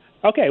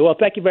 Well,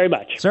 thank you very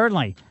much.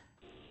 Certainly.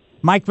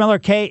 Mike Miller,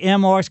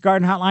 KMOX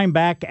Garden Hotline,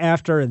 back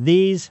after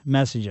these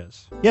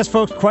messages. Yes,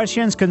 folks,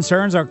 questions,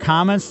 concerns, or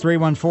comments,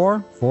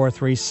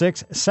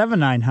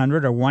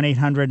 314-436-7900 or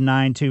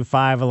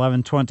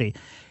 1-800-925-1120.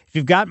 If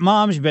you've got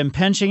mums, you've been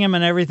pinching them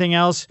and everything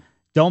else,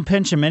 Don't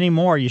pinch them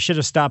anymore. You should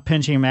have stopped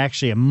pinching them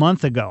actually a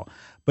month ago.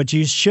 But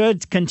you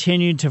should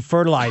continue to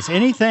fertilize.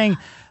 Anything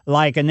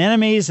like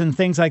anemones and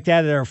things like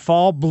that are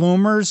fall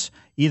bloomers,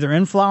 either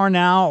in flower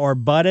now or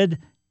budded,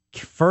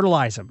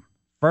 fertilize them.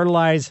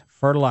 Fertilize.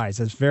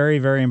 It's very,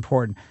 very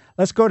important.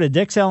 Let's go to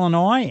Dix,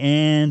 Illinois,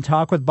 and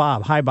talk with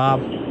Bob. Hi,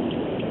 Bob.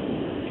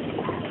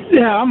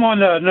 Yeah, I'm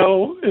wanting to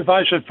know if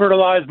I should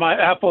fertilize my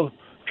apple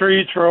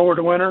trees for over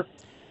the winter.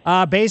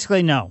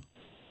 Basically, no.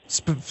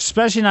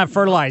 Especially not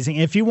fertilizing.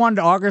 If you wanted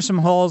to auger some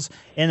holes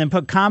and then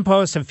put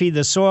compost to feed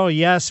the soil,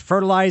 yes,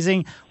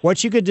 fertilizing.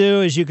 What you could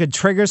do is you could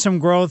trigger some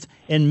growth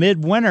in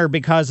midwinter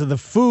because of the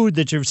food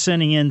that you're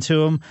sending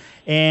into them,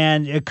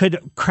 and it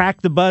could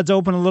crack the buds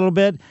open a little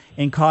bit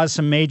and cause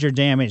some major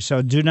damage.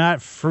 So do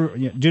not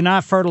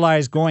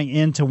fertilize going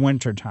into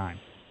wintertime.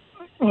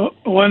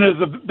 When is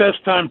the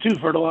best time to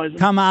fertilize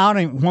them?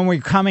 When we're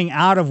coming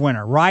out of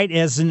winter, right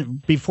as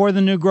before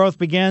the new growth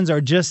begins,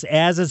 or just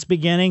as it's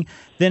beginning.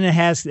 Then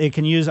it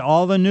can use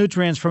all the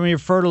nutrients from your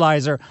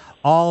fertilizer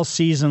all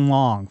season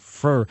long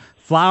for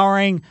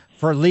flowering,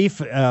 for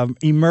leaf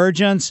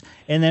emergence,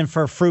 and then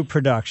for fruit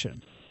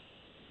production.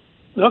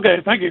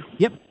 Okay, thank you.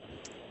 Yep.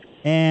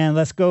 And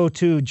let's go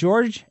to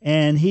George,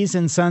 and he's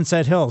in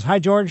Sunset Hills. Hi,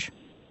 George.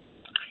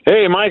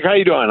 Hey, Mike, how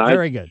you doing?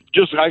 Very good.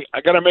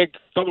 I got to make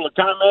a couple of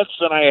comments,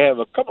 and I have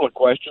a couple of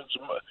questions.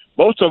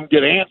 Most of them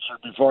get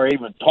answered before I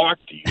even talk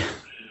to you.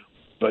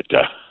 But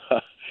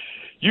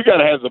you got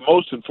to have the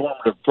most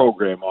informative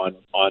program on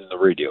the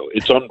radio.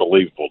 It's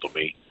unbelievable to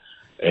me,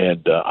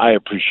 and I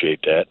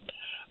appreciate that.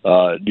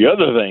 The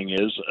other thing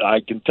is I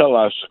can tell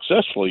how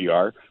successful you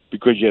are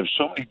because you have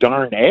so many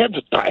darn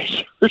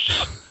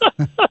advertisers.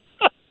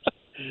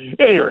 At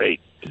any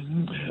rate,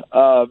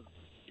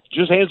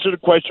 just answer the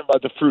question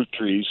about the fruit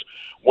trees.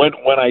 When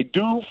I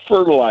do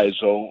fertilize,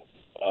 though,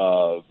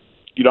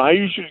 I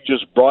usually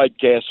just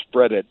broadcast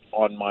spread it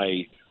on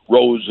my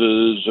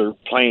roses or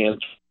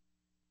plants.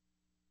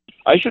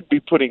 I should be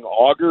putting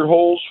auger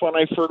holes when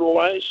I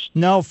fertilize?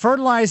 No,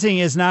 fertilizing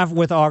is not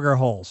with auger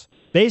holes.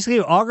 Basically,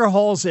 auger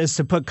holes is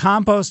to put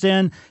compost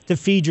in to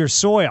feed your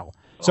soil.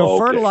 So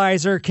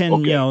fertilizer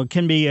can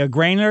be a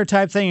granular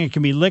type thing. It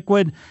can be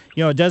liquid.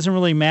 It doesn't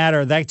really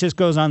matter. That just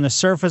goes on the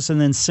surface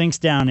and then sinks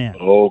down in.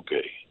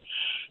 Okay.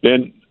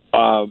 Then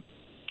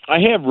I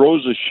have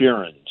Rosa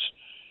Sharons,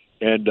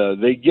 and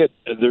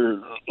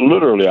they're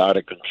literally out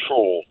of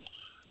control.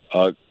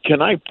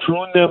 Can I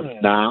prune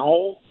them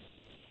now,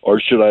 or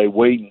should I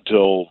wait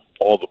until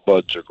all the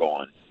buds are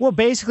gone? Well,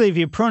 basically, if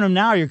you prune them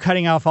now, you're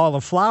cutting off all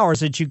the flowers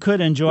that you could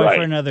enjoy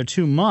for another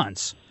 2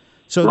 months.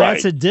 So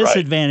that's a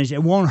disadvantage.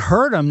 It won't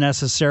hurt them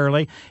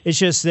necessarily. It's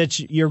just that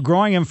you're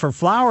growing them for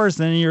flowers,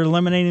 then you're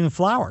eliminating the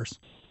flowers.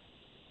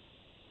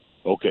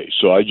 Okay,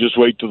 so I just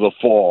wait till the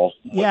fall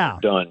when they're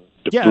done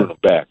to prune them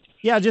back.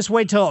 Yeah, just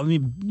wait till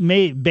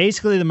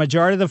basically the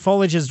majority of the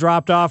foliage has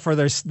dropped off or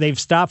they've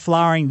stopped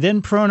flowering,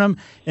 then prune them,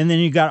 and then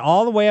you got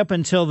all the way up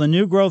until the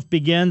new growth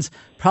begins,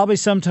 probably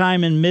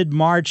sometime in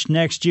mid-March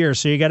next year.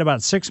 So you got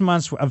about 6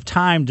 months of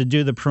time to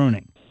do the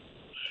pruning.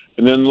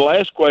 And then the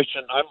last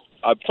question,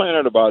 I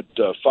planted about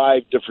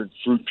 5 different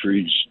fruit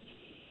trees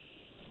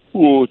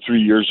 3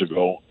 years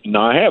ago.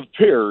 Now, I have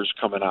pears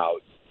coming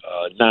out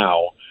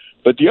now,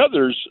 but the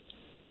others,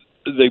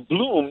 they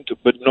bloomed,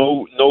 but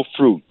no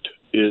fruit.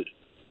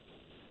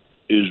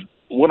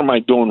 What am I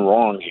doing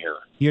wrong here?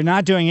 You're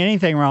not doing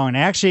anything wrong.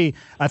 Actually,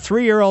 a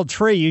 3-year-old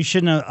tree, you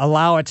shouldn't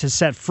allow it to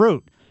set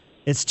fruit.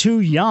 It's too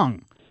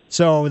young.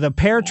 So the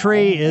pear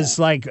tree is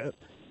like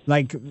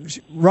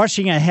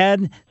rushing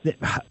ahead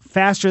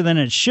faster than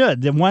it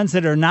should. The ones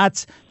that are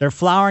not, they're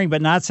flowering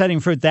but not setting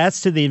fruit,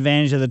 that's to the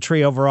advantage of the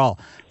tree overall.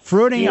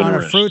 Fruiting on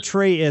a fruit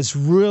tree is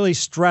really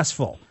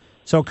stressful.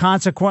 So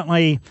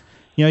consequently,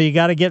 you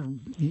got to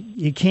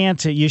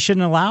you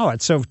shouldn't allow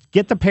it. So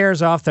get the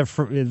pears off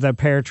the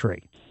pear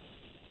tree.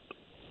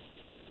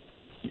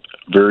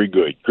 Very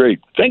good. Great.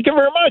 Thank you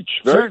very much.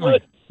 Very Certainly.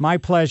 Good. My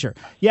pleasure.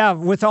 Yeah,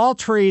 with all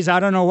trees, I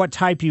don't know what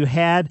type you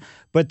had,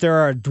 but there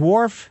are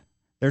dwarf,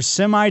 there's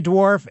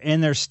semi-dwarf,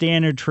 and there's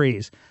standard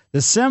trees. The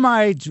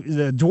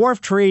dwarf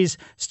trees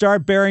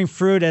start bearing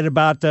fruit at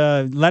about,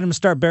 let them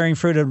start bearing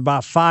fruit at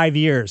about 5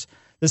 years.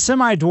 The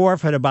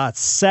semi-dwarf at about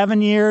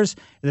 7 years.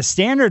 The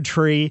standard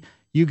tree,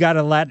 you got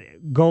to let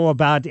go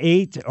about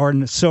 8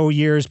 or so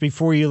years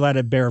before you let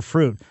it bear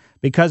fruit.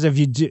 Because if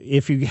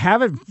you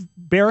have it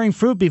bearing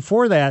fruit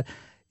before that,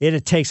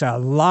 it takes a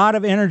lot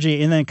of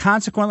energy, and then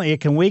consequently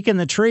it can weaken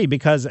the tree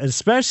because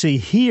especially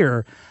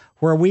here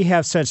where we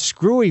have such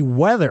screwy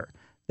weather,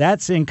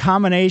 that's in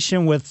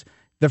combination with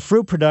the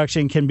fruit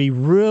production can be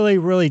really,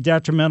 really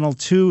detrimental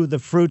to the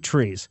fruit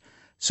trees.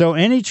 So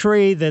any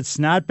tree that's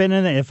not been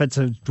if it's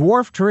a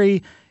dwarf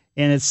tree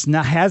and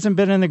hasn't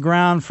been in the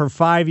ground for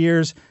 5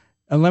 years,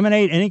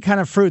 eliminate any kind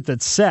of fruit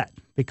that's set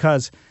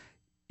because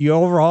you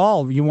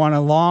want a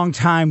long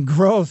time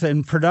growth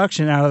and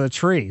production out of the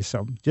tree.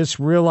 So just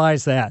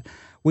realize that.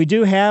 We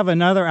do have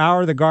another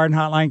hour of the Garden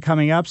Hotline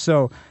coming up.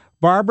 So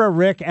Barbara,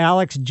 Rick,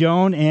 Alex,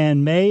 Joan,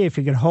 and May, if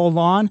you could hold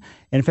on.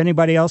 And if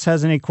anybody else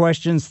has any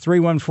questions,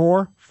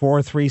 314-4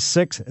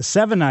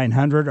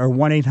 436-7900 or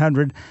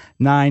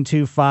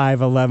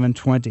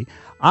 1-800-925-1120.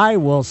 I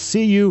will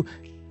see you.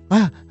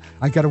 I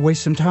got to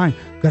waste some time.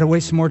 Got to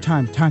waste some more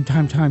time. Time.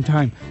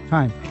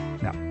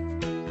 Now,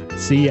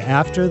 see you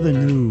after the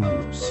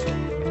news.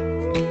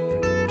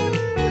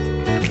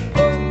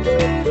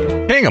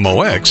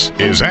 KMOX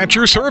is at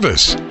your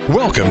service.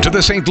 Welcome to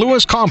the St.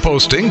 Louis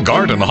Composting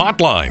Garden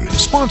Hotline,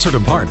 sponsored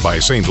in part by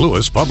St.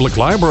 Louis Public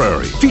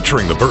Library,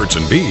 featuring the birds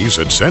and bees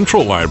at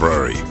Central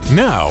Library.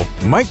 Now,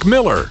 Mike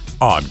Miller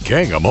on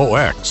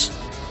KMOX.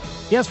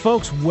 Yes,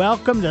 folks,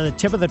 welcome to the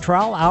Tip of the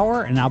Trowel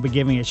Hour, and I'll be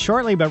giving it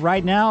shortly. But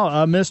right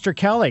now, Mr.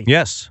 Kelly.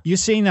 Yes. You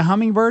seeing the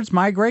hummingbirds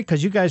migrate?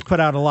 Because you guys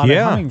put out a lot of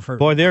hummingbirds.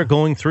 Boy, they're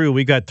going through.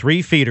 We got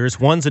 3 feeders.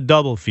 One's a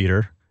double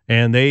feeder.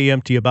 And they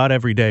empty about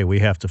every day. We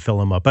have to fill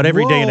them up. About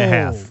every day and a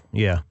half.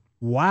 Yeah.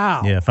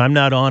 Wow. Yeah, if I'm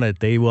not on it,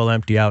 they will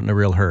empty out in a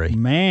real hurry.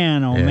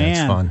 Man, man.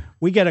 It's fun.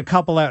 We get a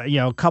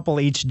couple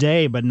each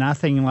day, but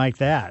nothing like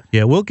that.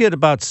 Yeah, we'll get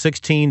about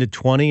 16 to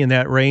 20 in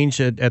that range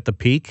at the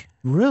peak.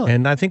 Really?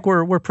 And I think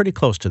we're pretty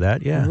close to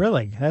that, yeah.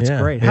 Really? That's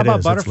great. How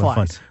about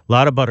butterflies? A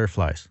lot of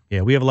butterflies.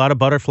 Yeah, we have a lot of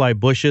butterfly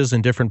bushes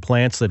and different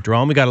plants that draw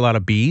them. We got a lot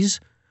of bees,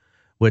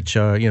 which,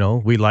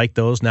 we like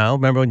those now.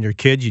 Remember when you're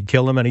kids, you'd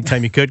kill them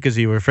anytime you could because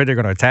you were afraid they're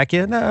going to attack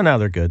you? No,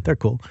 they're good. They're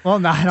cool. Well,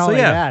 not only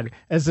that.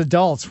 As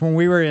adults, when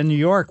we were in New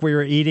York, we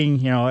were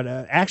eating, at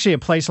actually a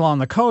place along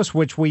the coast,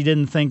 which we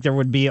didn't think there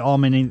would be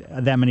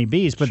that many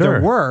bees, but there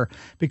were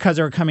because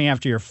they were coming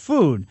after your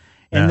food.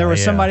 And there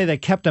was somebody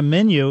that kept a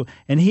menu,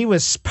 and he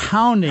was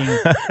pounding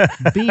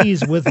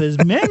bees with his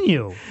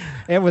menu.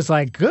 It was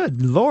like,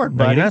 good Lord,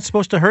 buddy. You're not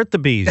supposed to hurt the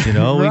bees,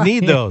 Right, we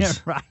need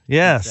those. Right.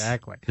 Yes.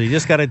 Exactly. So you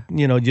just got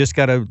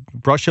to,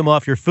 brush them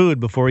off your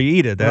food before you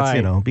eat it.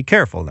 That's, Right. Be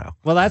careful now.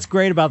 Well, that's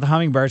great about the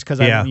hummingbirds because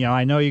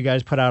I know you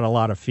guys put out a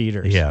lot of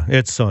feeders. Yeah,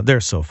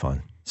 they're so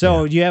fun.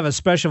 So do you have a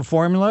special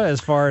formula as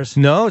far as?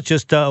 No, it's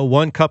just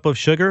 1 cup of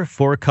sugar,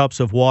 4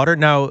 cups of water.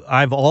 Now,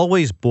 I've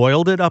always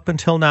boiled it up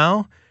until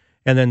now.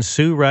 And then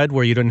Sue read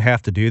where you didn't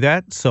have to do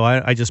that. So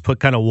I just put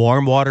kind of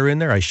warm water in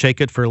there. I shake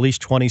it for at least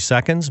 20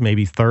 seconds,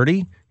 maybe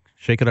 30.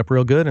 Shake it up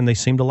real good, and they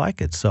seem to like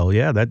it. So,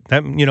 yeah, that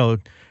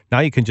now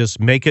you can just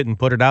make it and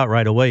put it out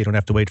right away. You don't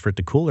have to wait for it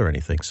to cool or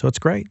anything. So it's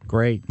great.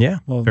 Great. Yeah,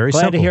 well, very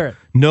glad simple. to hear it.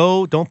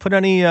 No, don't put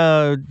any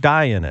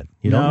dye in it.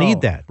 You don't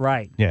need that.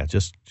 Right. Yeah,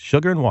 just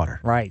sugar and water.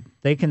 Right.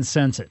 They can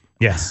sense it.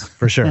 Yes,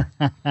 for sure.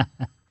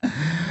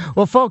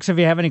 Well, folks, if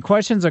you have any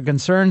questions or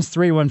concerns,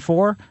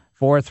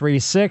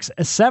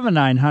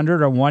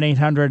 314-436-7900 or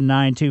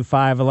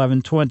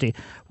 1-800-925-1120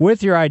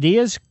 with your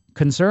ideas,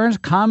 concerns,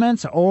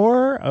 comments,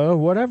 or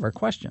whatever,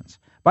 questions.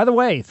 By the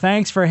way,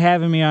 thanks for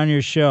having me on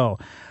your show,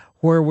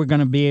 where we're going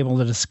to be able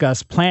to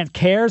discuss plant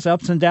cares,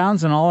 ups and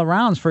downs, and all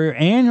arounds for your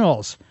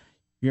annuals.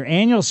 Your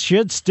annuals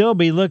should still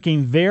be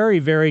looking very,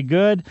 very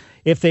good.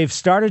 If they've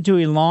started to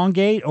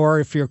elongate, or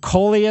if you're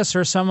coleus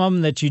or some of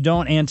them that you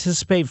don't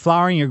anticipate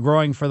flowering, you're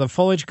growing for the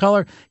foliage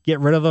color,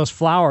 get rid of those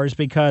flowers,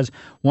 because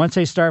once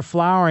they start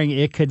flowering,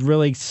 it could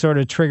really sort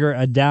of trigger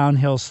a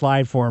downhill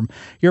slide for them.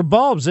 Your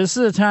bulbs, this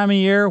is a time of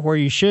year where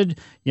you should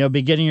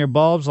be getting your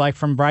bulbs like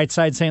from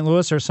Brightside St.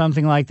 Louis or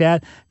something like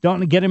that.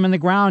 Don't get them in the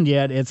ground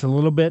yet. It's a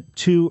little bit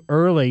too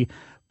early.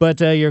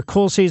 But your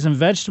cool season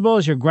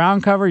vegetables, your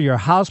ground cover, your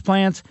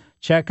houseplants,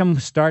 check them,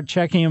 start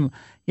checking them.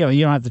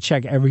 You don't have to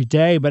check every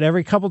day, but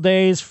every couple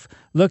days,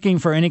 looking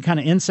for any kind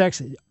of insects.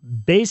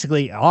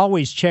 Basically,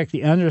 always check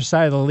the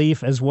underside of the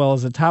leaf as well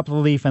as the top of the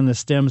leaf and the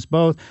stems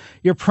both.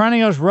 Your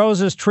perennials,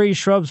 roses, trees,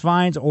 shrubs,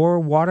 vines, or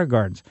water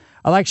gardens.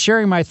 I like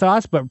sharing my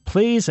thoughts, but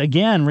please,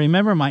 again,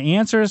 remember my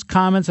answers,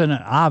 comments, and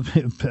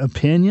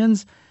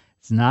opinions.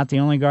 It's not the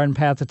only garden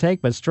path to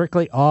take, but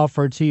strictly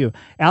offered to you.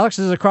 Alex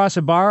is across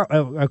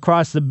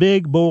the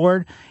big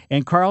board,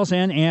 and Carl's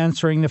in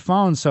answering the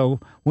phone. So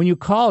when you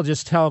call,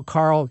 just tell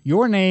Carl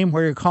your name,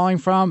 where you're calling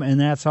from,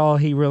 and that's all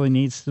he really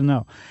needs to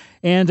know.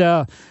 And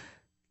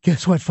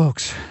guess what,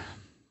 folks?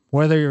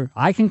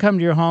 I can come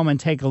to your home and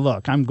take a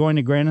look. I'm going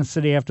to Granite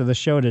City after the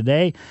show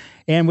today,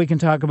 and we can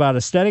talk about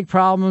aesthetic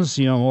problems,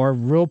 or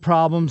real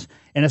problems.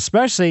 And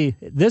especially,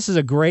 this is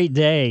a great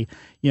day,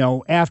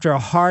 after a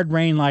hard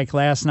rain like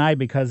last night,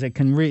 because it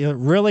can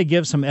really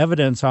give some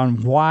evidence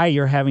on why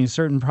you're having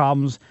certain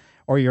problems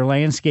or your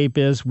landscape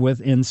is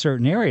within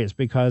certain areas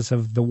because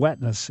of the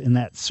wetness in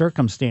that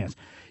circumstance.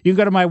 You can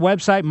go to my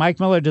website,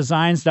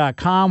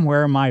 MikeMillerDesigns.com,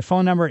 where my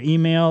phone number,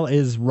 email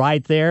is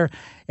right there,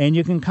 and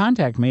you can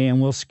contact me,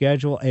 and we'll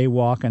schedule a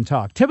walk and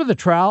talk. Tip of the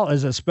Trowel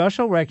is a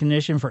special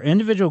recognition for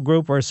individual,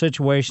 group, or a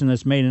situation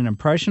that's made an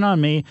impression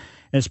on me,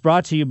 and it's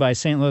brought to you by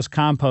St. Louis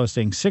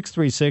Composting,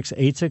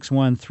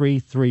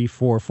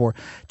 636-861-3344.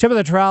 Tip of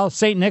the Trowel,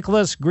 St.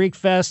 Nicholas, Greek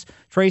Fest.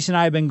 Tracy and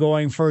I have been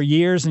going for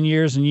years and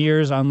years and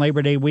years on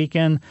Labor Day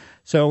weekend,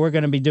 so we're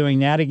going to be doing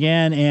that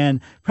again.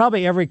 And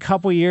probably every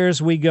couple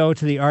years we go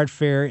to the art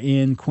fair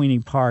in Queenie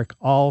Park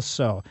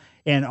also.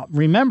 And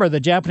remember, the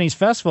Japanese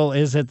festival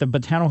is at the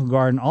Botanical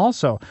Garden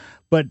also.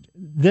 But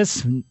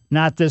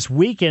not this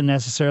weekend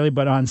necessarily,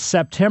 but on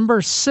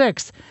September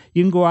 6th,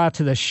 you can go out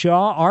to the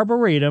Shaw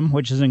Arboretum,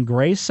 which is in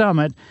Gray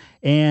Summit,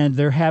 and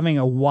they're having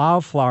a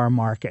wildflower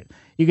market.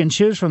 You can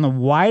choose from the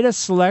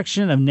widest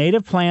selection of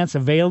native plants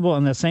available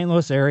in the St.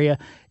 Louis area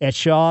at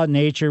Shaw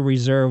Nature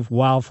Reserve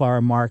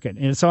Wildflower Market.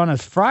 And it's on a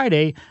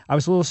Friday. I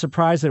was a little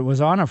surprised that it was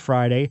on a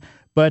Friday,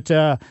 but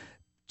 2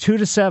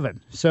 to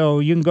 7. So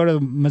you can go to the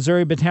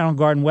Missouri Botanical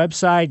Garden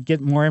website, get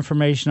more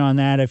information on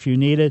that if you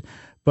need it.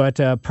 But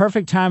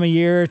perfect time of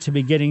year to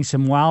be getting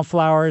some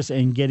wildflowers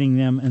and getting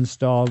them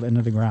installed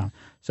into the ground.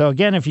 So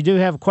again, if you do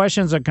have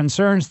questions or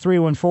concerns,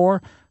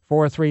 314-436-7900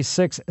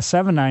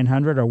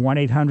 or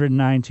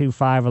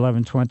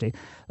 1-800-925-1120.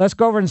 Let's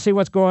go over and see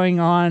what's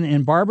going on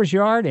in Barbara's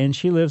yard, and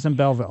she lives in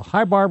Belleville.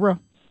 Hi, Barbara.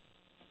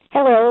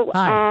 Hello.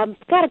 Hi.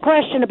 Got a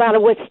question about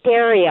a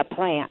wisteria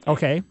plant.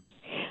 Okay.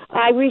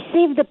 I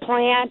received the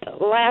plant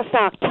last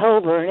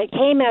October, and it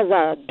came as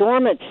a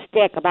dormant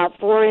stick about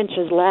 4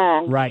 inches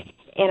long. Right.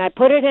 And I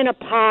put it in a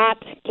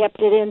pot,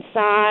 kept it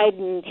inside,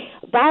 and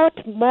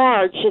about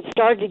March it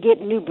started to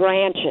get new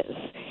branches.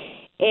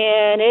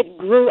 And it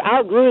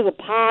outgrew the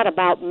pot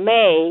about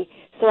May,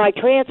 so I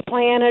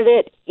transplanted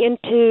it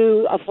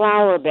into a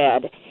flower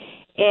bed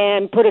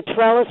and put a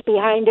trellis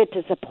behind it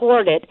to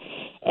support it.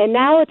 And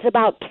now it's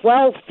about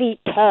 12 feet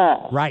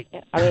tall. Right.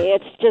 I mean,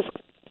 it's just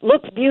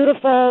looks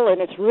beautiful and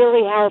it's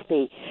really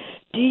healthy.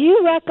 Do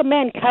you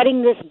recommend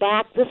cutting this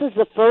back? This is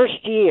the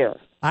first year.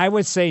 I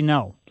would say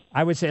no.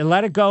 I would say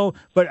let it go,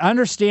 but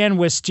understand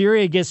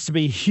wisteria gets to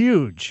be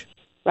huge.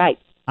 Right.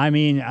 I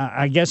mean,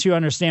 I guess you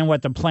understand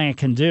what the plant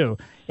can do.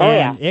 Oh,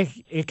 and yeah.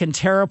 It can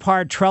tear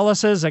apart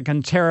trellises, it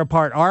can tear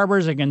apart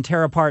arbors, it can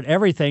tear apart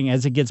everything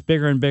as it gets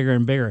bigger and bigger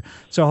and bigger.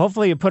 So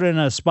hopefully you put it in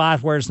a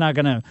spot where it's not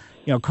going to,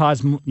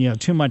 cause,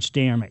 too much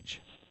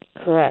damage.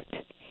 Correct.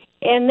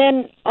 And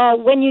then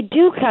when you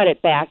do cut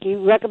it back,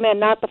 you recommend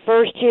not the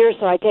first year,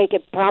 so I take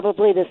it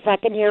probably the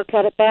second year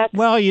cut it back?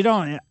 Well, you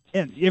don't.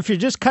 If you're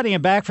just cutting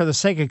it back for the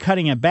sake of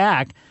cutting it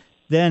back,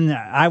 then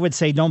I would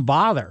say don't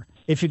bother.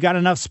 If you've got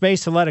enough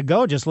space to let it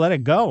go, just let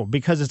it go,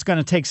 because it's going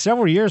to take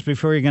several years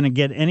before you're going to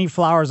get any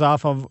flowers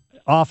off of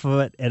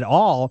it at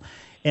all.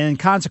 And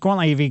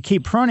consequently, if you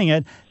keep pruning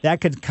it,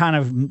 that could kind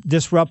of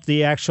disrupt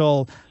the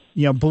actual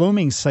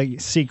blooming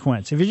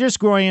sequence. If you're just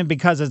growing it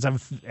because it's an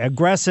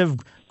aggressive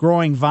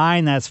growing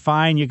vine, that's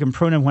fine. You can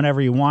prune it whenever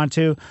you want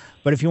to.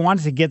 But if you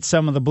wanted to get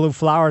some of the blue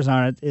flowers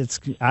on it,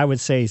 I would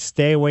say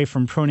stay away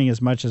from pruning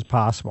as much as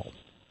possible.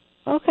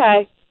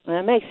 Okay.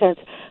 That makes sense.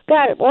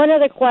 Got it. One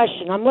other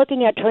question. I'm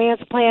looking at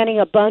transplanting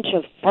a bunch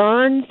of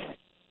ferns.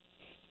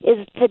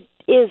 Is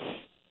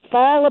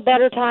fall a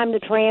better time to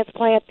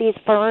transplant these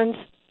ferns?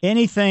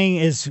 Anything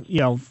is,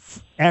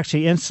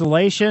 actually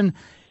installation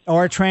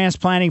or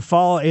transplanting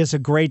fall is a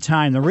great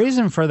time. The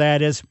reason for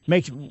that is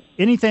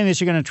anything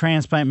that you're going to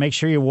transplant, make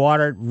sure you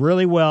water it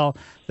really well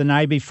the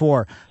night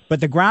before.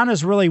 But the ground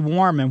is really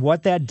warm, and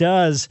what that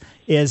does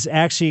is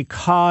actually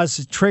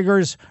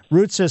triggers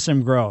root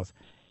system growth.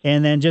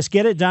 And then just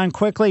get it done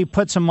quickly,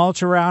 put some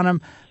mulch around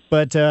them.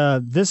 But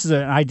this is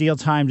an ideal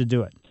time to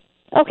do it.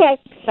 Okay,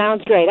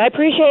 sounds great. I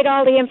appreciate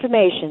all the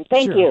information.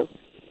 Thank you.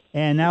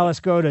 And now let's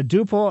go to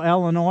DuPont,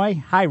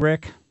 Illinois. Hi,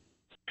 Rick.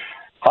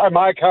 Hi,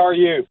 Mike. How are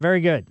you?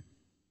 Very good.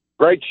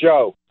 Great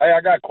show. Hey,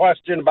 I got a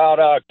question about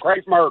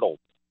crepe myrtle.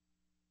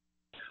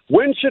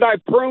 When should I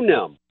prune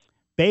them?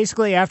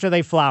 Basically, after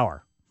they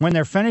flower. When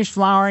they're finished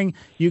flowering,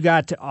 you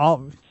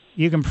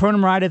can prune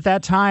them right at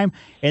that time,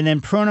 and then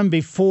prune them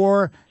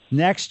before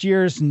next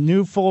year's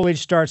new foliage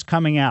starts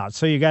coming out.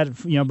 So you got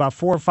about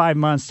 4 or 5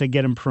 months to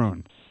get them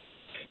pruned.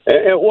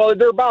 Well,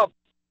 they're about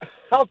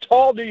how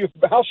short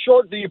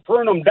do you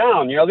prune them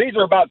down? These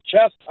are about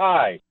chest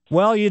high.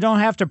 Well, you don't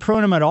have to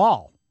prune them at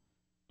all.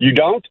 You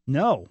don't?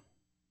 No.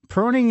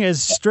 Pruning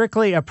is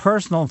strictly a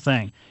personal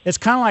thing. It's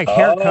kind of like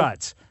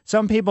haircuts.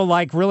 Some people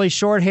like really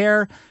short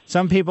hair.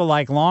 Some people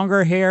like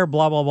longer hair,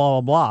 blah, blah, blah,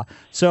 blah, blah.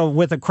 So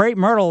with a crepe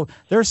myrtle,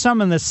 there's some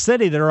in the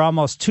city that are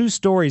almost 2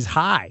 stories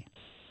high.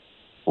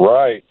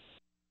 Right.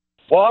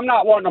 Well, I'm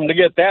not wanting them to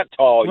get that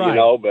tall,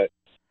 right. But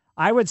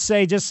I would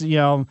say just,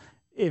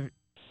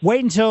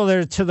 wait until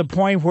they're to the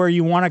point where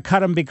you want to cut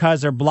them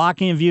because they're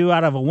blocking a view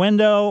out of a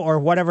window or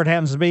whatever it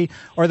happens to be,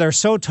 or they're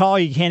so tall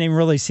you can't even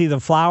really see the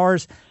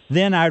flowers.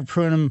 Then I'd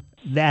prune them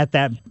at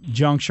that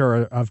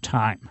juncture of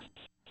time.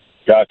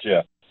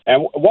 Gotcha.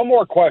 And one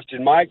more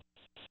question, Mike.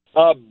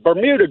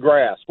 Bermuda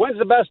grass. When's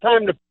the best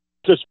time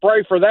to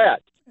spray for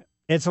that?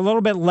 It's a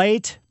little bit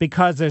late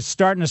because it's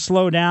starting to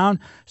slow down.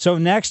 So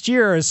next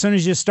year, as soon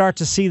as you start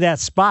to see that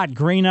spot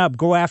green up,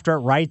 go after it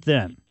right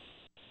then.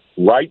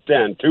 Right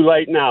then. Too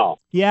late now.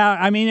 Yeah,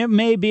 I mean, it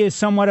may be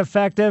somewhat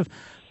effective,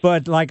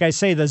 but like I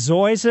say, the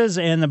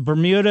zoysias and the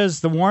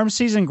Bermudas, the warm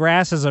season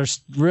grasses are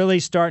really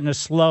starting to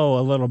slow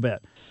a little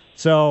bit.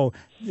 So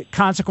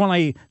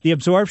consequently, the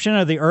absorption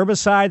of the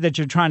herbicide that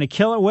you're trying to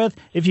kill it with,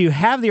 if you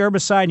have the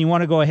herbicide and you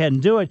want to go ahead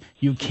and do it,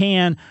 you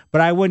can,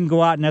 but I wouldn't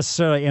go out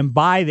necessarily and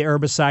buy the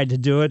herbicide to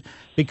do it,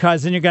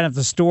 because then you're going to have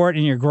to store it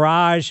in your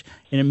garage,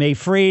 and it may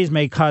freeze,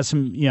 may cause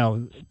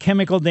some,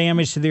 chemical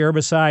damage to the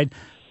herbicide.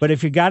 But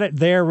if you got it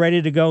there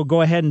ready to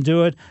go ahead and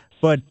do it.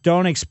 But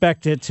don't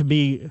expect it to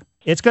be.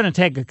 It's going to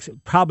take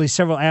probably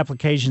several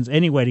applications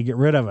anyway to get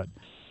rid of it.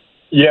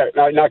 Yeah.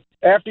 Now,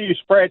 after you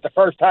spray it the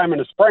first time in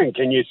the spring,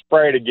 can you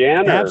spray it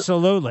again? Or?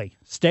 Absolutely.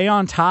 Stay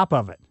on top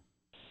of it.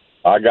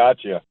 I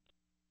got you.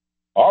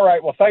 All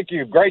right. Well, thank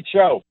you. Great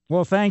show.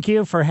 Well, thank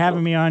you for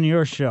having me on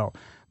your show.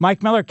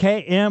 Mike Miller,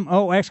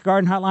 KMOX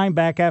Garden Hotline,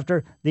 back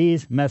after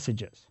these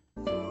messages.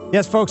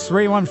 Yes, folks,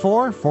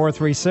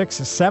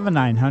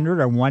 314-436-7900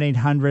 or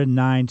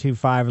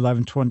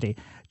 1-800-925-1120.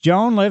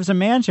 Joan lives in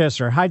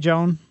Manchester. Hi,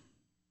 Joan.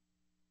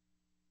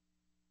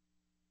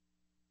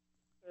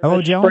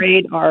 Hello, Joan.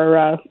 Sprayed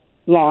our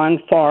lawn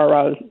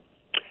for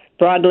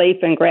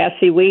broadleaf and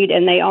grassy weed,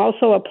 and they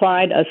also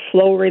applied a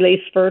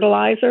slow-release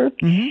fertilizer.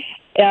 Mm-hmm.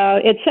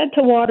 It said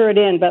to water it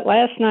in, but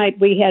last night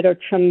we had a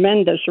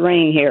tremendous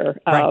rain here,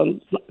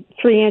 Right.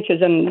 3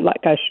 inches in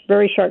like a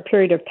very short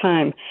period of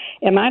time.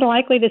 Am I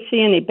likely to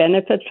see any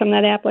benefits from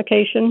that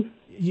application?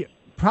 You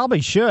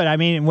probably should. I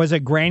mean, was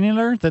it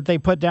granular that they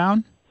put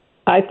down?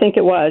 I think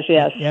it was,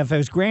 yes. Yeah, if it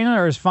was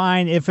granular, it's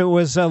fine. If it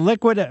was a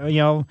liquid,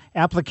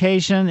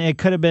 application, it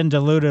could have been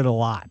diluted a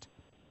lot.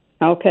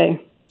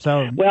 Okay.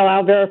 So, well,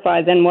 I'll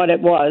verify then what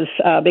it was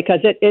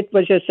because it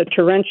was just a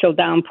torrential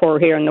downpour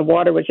here, and the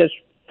water was just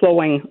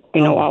flowing,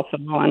 off the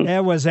lawn.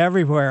 It was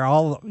everywhere,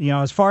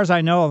 as far as I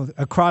know,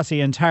 across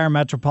the entire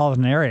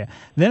metropolitan area.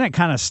 Then it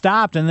kind of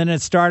stopped, and then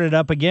it started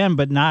up again,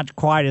 but not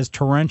quite as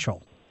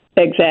torrential.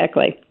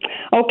 Exactly.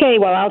 Okay,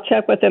 well, I'll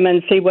check with him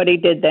and see what he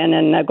did then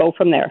and go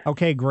from there.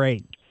 Okay,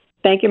 great.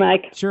 Thank you,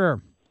 Mike.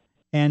 Sure.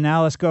 And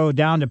now let's go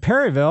down to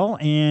Perryville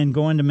and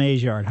go into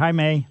May's yard. Hi,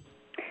 May.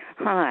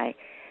 Hi.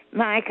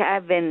 Mike,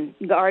 I've been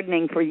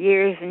gardening for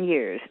years and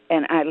years,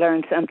 and I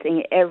learn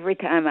something every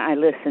time I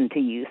listen to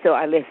you, so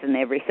I listen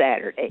every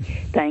Saturday.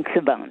 Thanks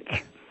a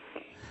bunch.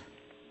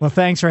 Well,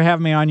 thanks for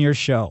having me on your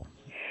show.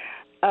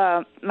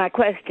 My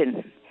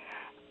question,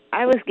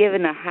 I was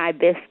given a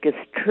hibiscus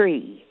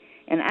tree,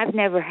 and I've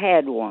never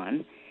had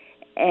one,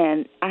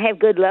 and I have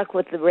good luck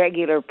with the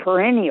regular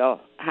perennial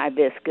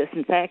hibiscus.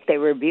 In fact, they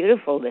were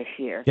beautiful this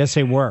year. Yes,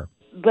 they were.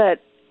 But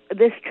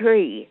this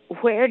tree,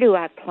 where do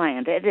I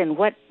plant it, and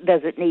what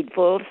does it need?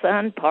 Full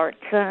sun, part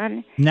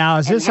sun? Now,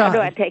 is this how do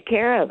I take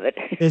care of it?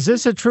 Is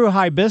this a true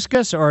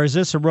hibiscus or is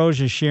this a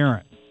Rosa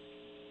Sharon?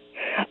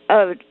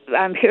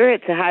 I'm sure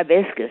it's a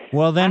hibiscus.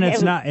 Well, then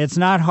it's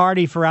not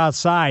hardy for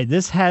outside.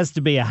 This has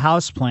to be a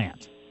house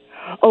plant.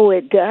 Oh,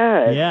 it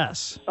does?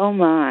 Yes. Oh,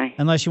 my.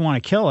 Unless you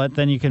want to kill it,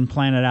 then you can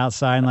plant it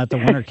outside and let the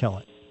winter kill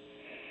it.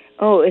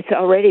 Oh, it's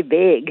already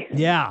big.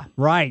 Yeah,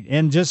 right.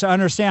 And just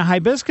understand,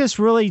 hibiscus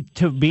really,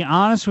 to be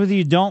honest with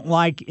you, don't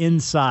like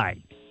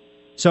inside.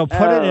 So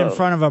put it in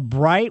front of a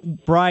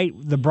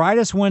the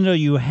brightest window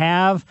you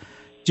have.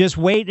 Just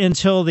wait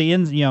until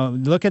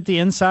look at the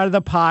inside of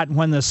the pot.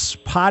 When the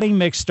potting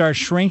mix starts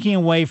shrinking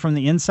away from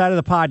the inside of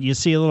the pot, you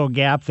see a little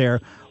gap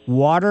there.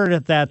 Water it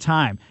at that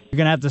time. You're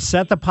going to have to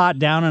set the pot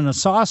down in a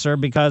saucer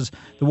because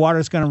the water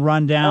is going to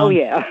run down. Oh,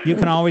 yeah. You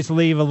can always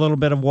leave a little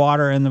bit of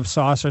water in the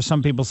saucer.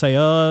 Some people say,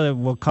 it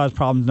will cause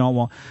problems. No, it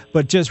won't.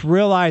 But just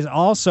realize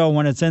also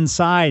when it's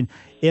inside,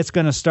 it's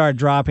going to start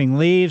dropping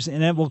leaves,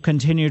 and it will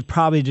continue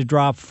probably to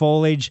drop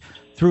foliage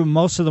through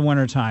most of the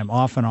wintertime,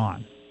 off and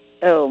on.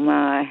 Oh,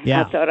 my.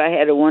 Yeah. I thought I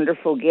had a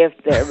wonderful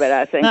gift there, but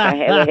I think I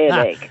have a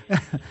headache.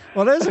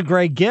 Well, it is a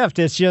great gift.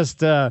 It's just,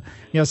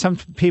 some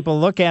people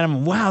look at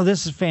them, wow,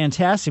 this is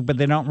fantastic, but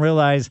they don't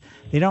realize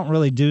they don't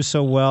really do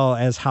so well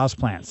as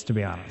houseplants, to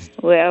be honest.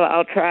 Well,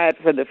 I'll try it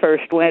for the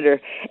first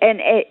winter. And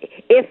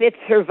if it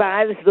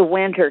survives the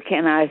winter,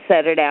 can I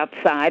set it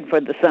outside for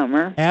the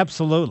summer?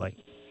 Absolutely.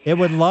 It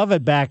would love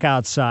it back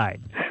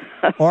outside.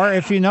 Or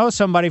if you know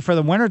somebody for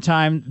the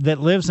wintertime that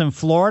lives in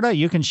Florida,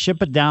 you can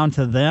ship it down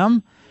to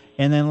them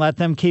and then let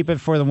them keep it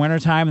for the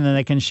wintertime, and then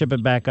they can ship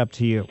it back up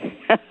to you.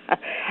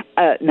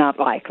 Not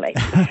likely.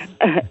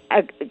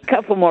 A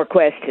couple more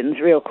questions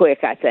real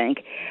quick, I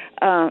think.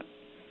 I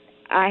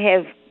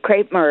have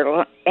crepe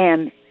myrtle,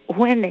 and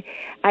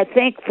I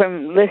think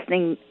from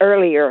listening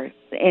earlier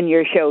in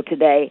your show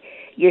today,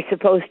 you're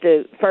supposed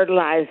to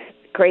fertilize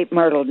crepe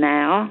myrtle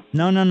now?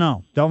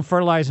 No. Don't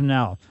fertilize them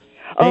now.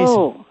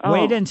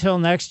 Wait until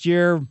next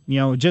year,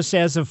 just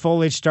as the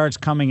foliage starts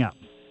coming up.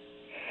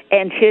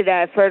 And should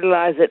I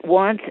fertilize it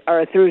once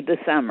or through the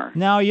summer?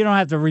 No, you don't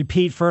have to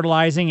repeat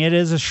fertilizing. It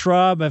is a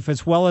shrub. If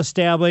it's well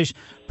established,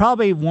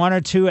 probably 1 or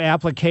 2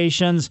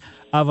 applications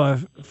of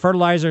a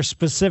fertilizer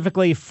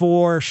specifically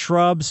for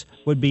shrubs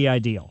would be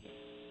ideal.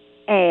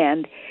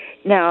 And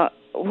now,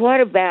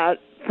 what about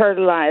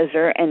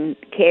fertilizer and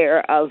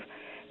care of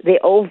the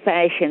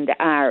old-fashioned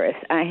iris?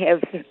 I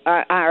have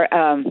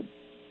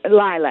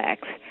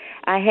lilacs.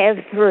 I have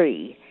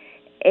 3.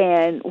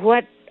 And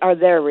what are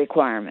their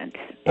requirements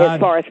as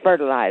far as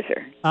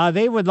fertilizer?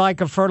 They would like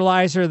a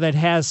fertilizer that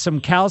has some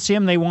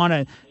calcium. They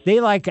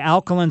like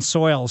alkaline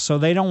soil, so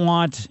they don't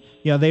want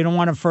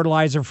a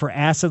fertilizer for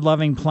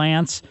acid-loving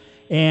plants.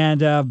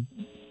 And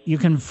you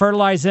can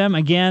fertilize them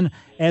again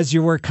as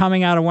you were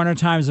coming out of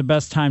wintertime is the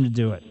best time to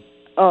do it.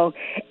 Oh,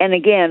 and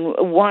again,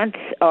 once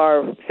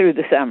or through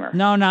the summer?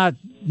 No, not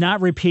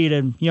not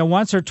repeated.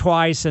 Once or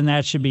twice, and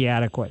that should be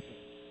adequate.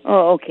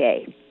 Oh,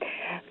 okay.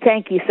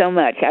 Thank you so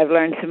much. I've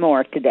learned some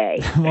more today.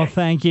 Well,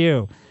 thank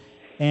you.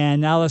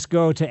 And now let's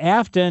go to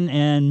Afton.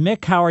 And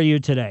Mick, how are you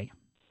today?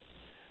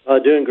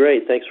 Doing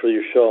great. Thanks for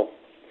your show.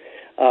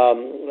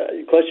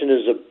 The question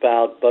is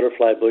about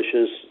butterfly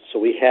bushes. So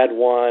we had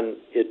one.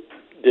 It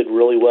did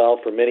really well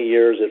for many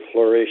years. It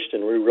flourished,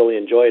 and we really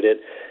enjoyed it.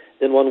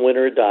 Then one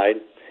winter it died.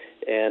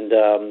 And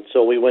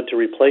so we went to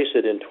replace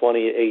it in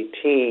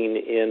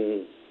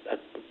 2018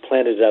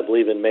 planted it, I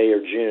believe, in May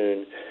or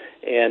June.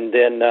 And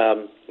then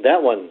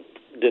that one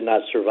did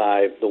not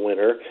survive the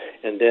winter.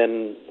 And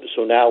then,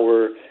 so now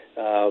we're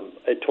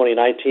at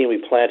 2019,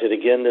 we planted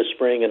again this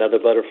spring another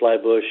butterfly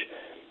bush,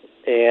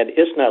 and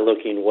it's not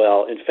looking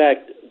well. In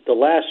fact, the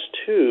last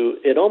two,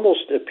 it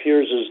almost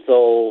appears as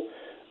though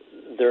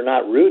they're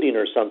not rooting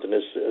or something.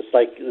 It's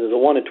like the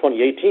one in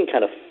 2018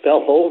 kind of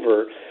fell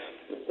over,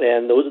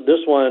 and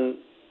this one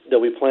that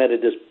we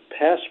planted this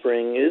past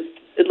spring,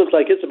 it looks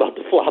like it's about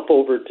to flop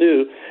over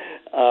too.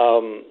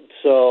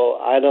 So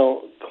I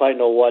don't quite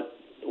know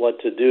what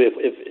to do.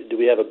 If do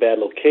we have a bad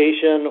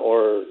location,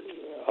 or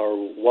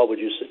what would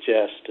you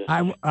suggest?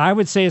 I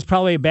would say it's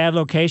probably a bad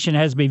location. It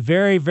has to be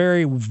very,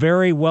 very,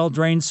 very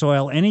well-drained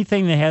soil.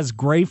 Anything that has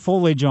gray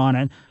foliage on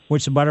it,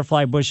 which the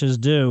butterfly bushes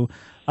do,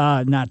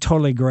 not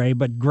totally gray,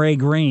 but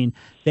gray-green,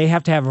 they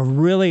have to have a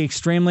really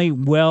extremely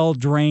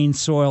well-drained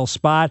soil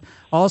spot.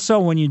 Also,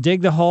 when you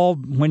dig the hole,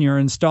 when you're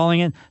installing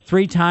it,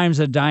 3 times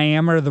the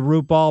diameter of the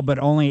root ball, but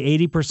only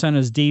 80%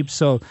 is deep,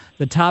 so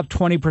the top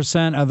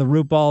 20% of the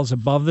root ball is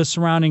above the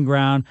surrounding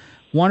ground.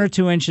 1 or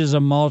 2 inches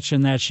of mulch,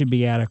 and that should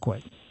be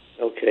adequate.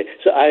 Okay.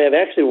 So I have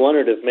actually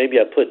wondered if maybe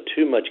I put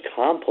too much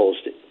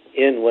compost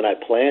in when I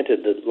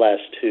planted the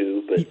last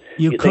two, but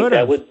you think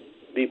that would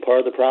be part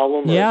of the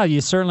problem? Or? Yeah,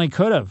 you certainly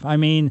could have. I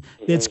mean,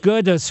 it's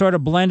good to sort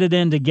of blend it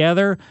in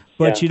together,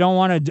 but you don't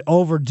want to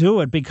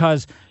overdo it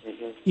because,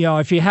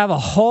 if you have a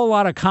whole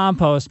lot of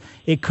compost,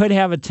 it could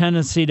have a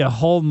tendency to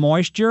hold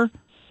moisture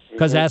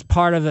because that's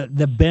part of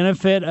the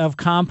benefit of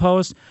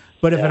compost.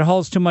 But if it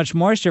holds too much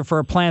moisture for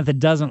a plant that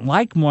doesn't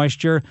like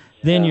moisture,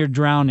 then you're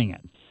drowning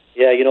it.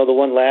 Yeah, the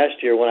one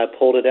last year when I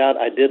pulled it out,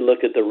 I did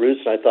look at the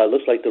roots, and I thought it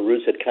looks like the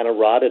roots had kind of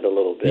rotted a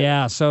little bit.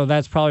 Yeah, so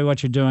that's probably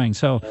what you're doing.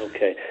 So.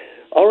 Okay.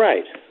 All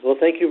right. Well,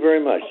 thank you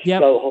very much.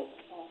 Yep. So,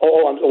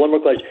 one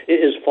more question.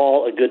 Is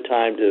fall a good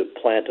time to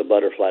plant a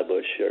butterfly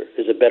bush, or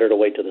is it better to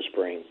wait till the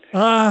spring?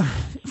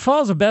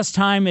 Fall's the best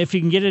time if you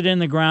can get it in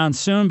the ground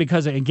soon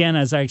because, again,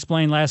 as I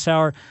explained last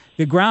hour,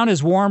 the ground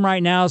is warm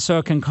right now, so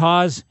it can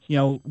cause,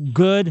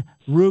 good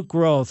root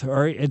growth,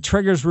 or it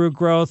triggers root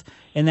growth,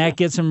 and that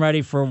gets them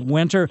ready for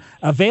winter.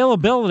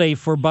 Availability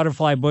for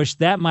butterfly bush,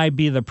 that might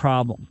be the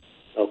problem.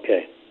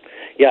 Okay.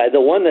 Yeah, the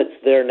one that's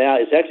there now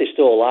is actually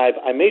still alive.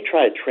 I may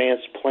try to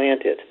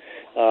transplant it,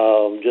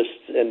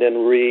 and then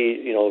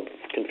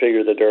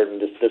configure the dirt and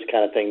this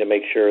kind of thing to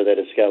make sure that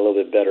it's got a little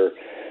bit better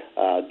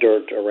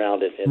dirt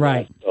around it.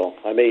 Right. So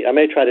I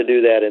may try to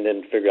do that and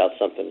then figure out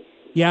something.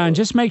 Yeah, and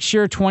just make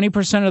sure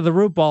 20% of the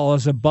root ball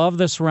is above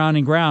the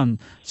surrounding ground.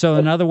 So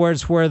in other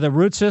words, where the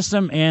root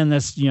system and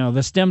this,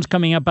 the stems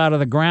coming up out of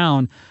the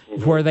ground,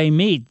 where they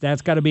meet,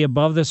 that's got to be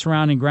above the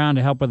surrounding ground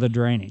to help with the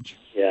drainage.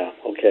 Yeah.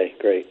 Okay.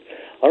 Great.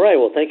 All right.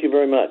 Well, thank you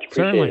very much. Appreciate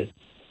Certainly. it.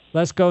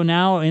 Let's go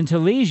now into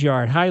Lee's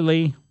yard. Hi,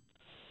 Lee.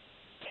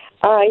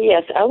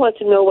 Yes, I want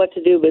to know what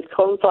to do with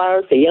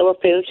coneflowers. The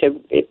yellowfinch have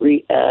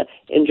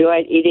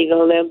enjoyed eating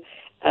on them.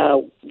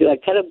 Do I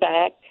cut them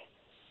back?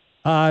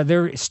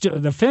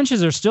 The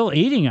finches are still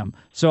eating them,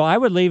 so I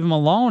would leave them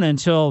alone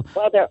until.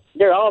 Well,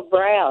 they're all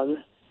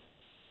brown.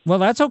 Well,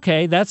 that's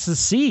okay. That's the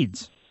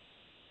seeds.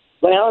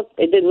 Well,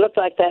 it didn't look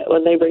like that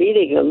when they were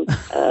eating them.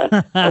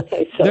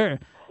 Okay, so.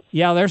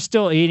 They're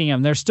still eating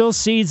them. There's still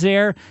seeds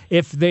there.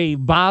 If they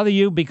bother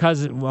you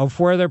because of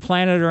where they're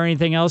planted or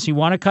anything else, you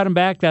want to cut them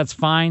back, that's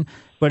fine.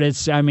 But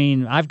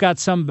I've got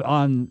some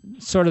on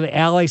sort of the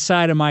alley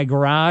side of my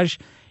garage,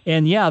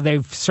 and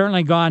they've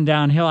certainly gone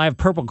downhill. I have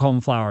purple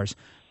coneflowers,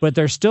 but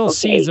there's still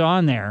seeds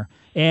on there.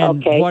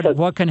 And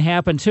what can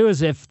happen, too,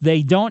 is if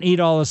they don't eat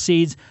all the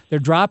seeds, they're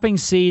dropping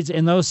seeds,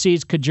 and those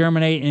seeds could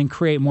germinate and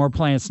create more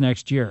plants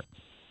next year.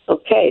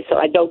 Okay, so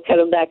I don't cut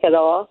them back at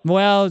all?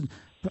 Well,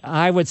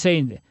 I would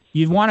say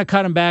you'd want to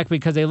cut them back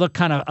because they look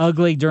kind of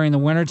ugly during the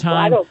wintertime.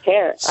 Well, I don't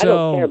care. I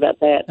don't care about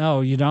that.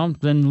 Oh, you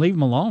don't? Then leave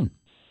them alone.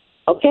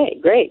 Okay,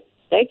 great.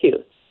 Thank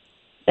you.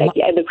 Thank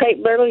you. And the crepe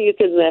myrtle, you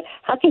can.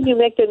 How can you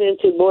make them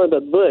into more of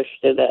a bush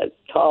than a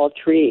tall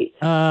tree?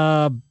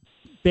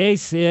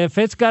 If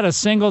it's got a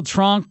single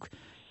trunk,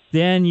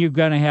 then you're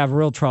going to have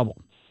real trouble.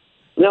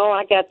 No,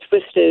 I got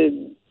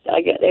twisted.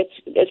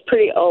 It's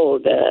pretty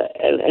old,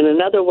 and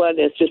another one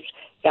is just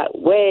got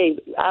way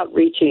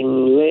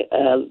outreaching.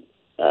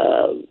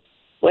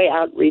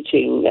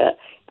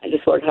 I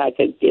just wondered how I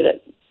could get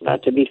it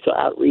not to be so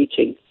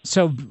outreaching.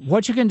 So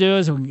what you can do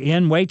is,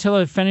 again, wait till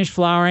it finishes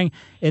flowering,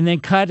 and then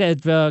cut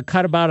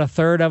about a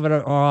third of it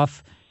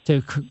off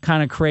to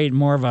kind of create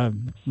more of a,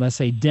 let's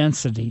say,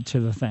 density to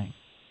the thing.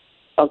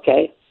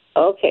 Okay.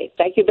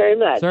 Thank you very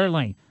much.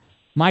 Certainly.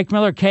 Mike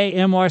Miller,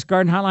 KMOX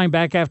Garden Hotline,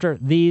 back after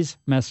these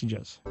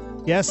messages.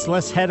 Yes,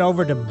 let's head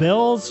over to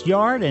Bill's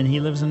yard, and he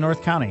lives in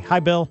North County. Hi,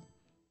 Bill.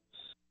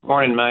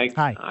 Morning, Mike.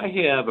 Hi. I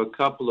have a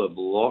couple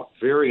of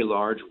very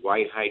large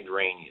white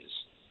hydrangeas,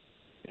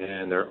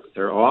 and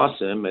they're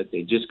awesome, but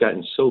they've just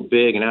gotten so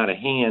big and out of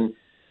hand.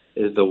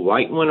 Is the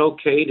white one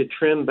okay to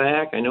trim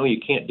back? I know you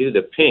can't do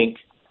the pink.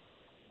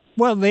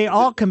 Well, they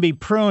all can be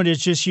pruned.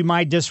 It's just you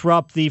might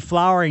disrupt the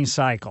flowering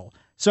cycle.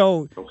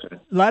 So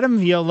let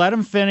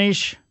them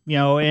finish,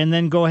 and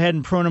then go ahead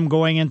and prune them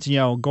going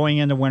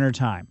into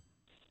wintertime.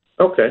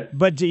 Okay.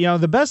 But,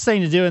 the best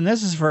thing to do, and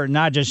this is for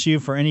not just you,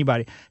 for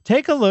anybody,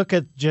 take a look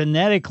at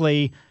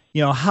genetically,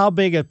 how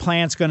big a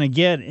plant's going to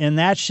get, and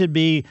that should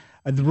be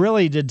a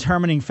really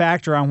determining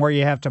factor on where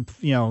you have to,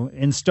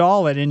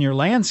 install it in your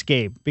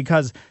landscape,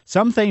 because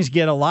some things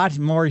get a lot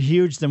more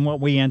huge than what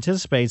we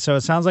anticipate. So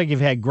it sounds like you've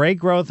had great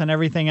growth and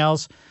everything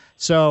else.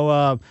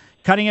 So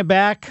cutting it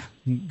back,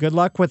 good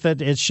luck with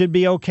it. It should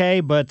be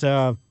okay, but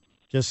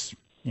just,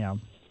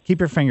 keep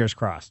your fingers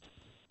crossed.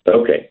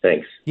 Okay,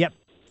 thanks. Yep.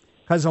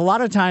 Because a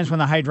lot of times when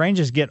the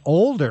hydrangeas get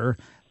older,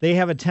 they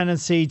have a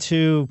tendency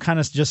to kind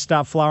of just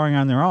stop flowering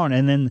on their own,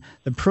 and then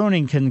the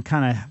pruning can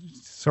kind of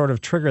sort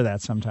of trigger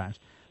that sometimes.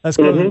 Let's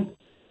go.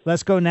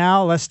 Let's go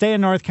now. Let's stay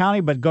in North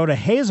County, but go to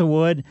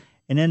Hazelwood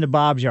and into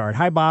Bob's yard.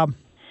 Hi, Bob.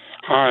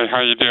 Hi,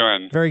 how you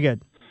doing? Very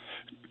good.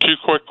 2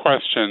 quick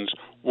questions.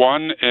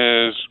 One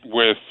is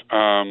with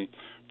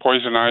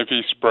poison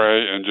ivy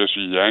spray and just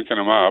yanking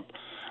them up.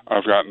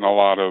 I've gotten a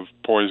lot of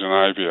poison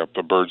ivy up.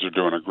 The birds are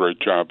doing a great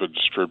job of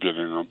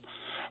distributing them.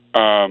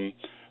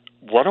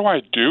 What do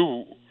I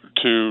do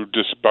to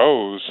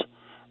dispose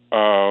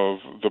of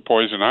the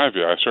poison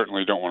ivy? I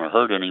certainly don't want to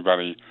hurt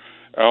anybody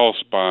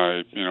else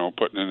by,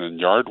 putting it in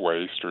yard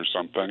waste or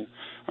something.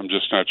 I'm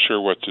just not sure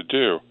what to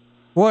do.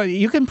 Well,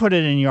 you can put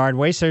it in yard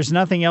waste. There's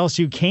nothing else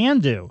you can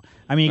do.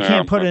 I mean, you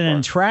can't put it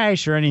in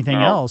trash or anything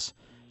else.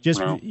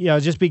 Just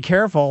just be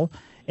careful.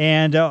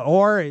 And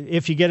or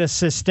if you get a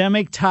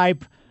systemic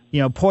type,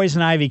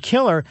 poison ivy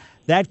killer,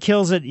 that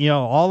kills it,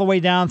 all the way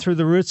down through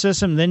the root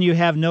system. Then you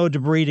have no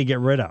debris to get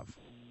rid of.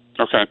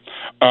 Okay.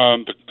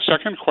 The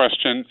second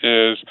question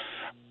is,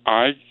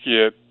 I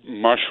get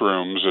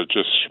mushrooms that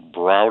just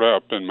sprout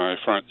up in my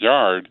front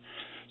yard.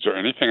 Is there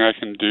anything I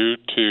can do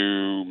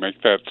to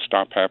make that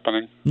stop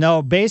happening?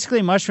 No,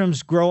 basically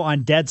mushrooms grow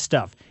on dead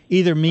stuff,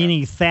 either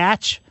meaning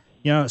thatch,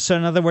 so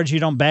in other words, you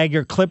don't bag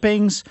your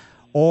clippings,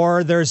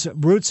 or there's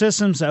root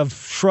systems of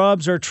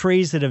shrubs or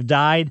trees that have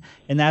died,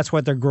 and that's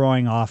what they're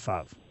growing off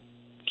of.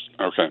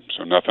 Okay,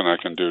 so nothing I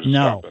can do to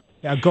stop it.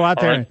 Yeah, go out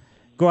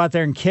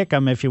there and kick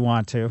them if you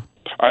want to.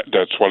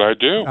 That's what I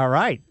do. All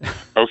right.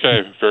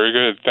 Okay, very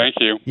good. Thank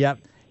you. Yep.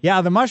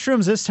 Yeah, the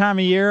mushrooms this time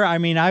of year, I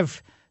mean, I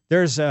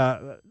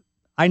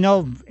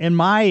know in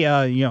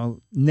my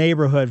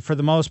neighborhood, for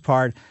the most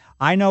part,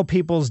 I know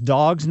people's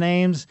dogs'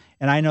 names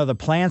and I know the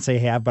plants they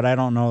have, but I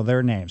don't know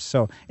their names.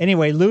 So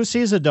anyway,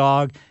 Lucy's a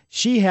dog.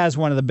 She has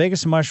one of the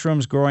biggest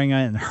mushrooms growing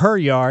in her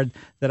yard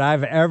that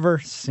I've ever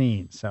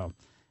seen. So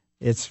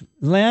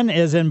Lynn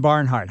is in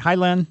Barnhart. Hi,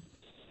 Lynn.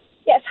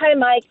 Yes, hi,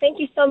 Mike. Thank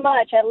you so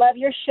much. I love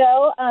your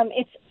show.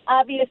 It's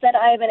obvious that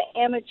I am an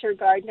amateur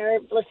gardener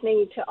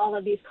listening to all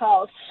of these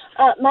calls.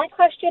 My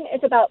question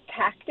is about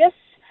cactus.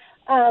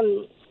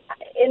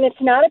 And it's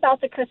not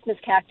about the Christmas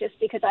cactus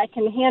because I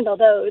can handle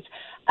those.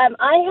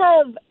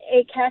 I have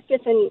a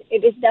cactus, and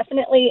it is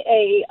definitely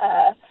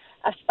a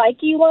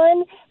spiky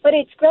one, but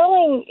it's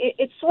growing.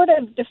 It's sort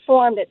of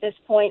deformed at this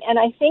point, and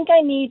I think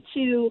I need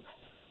to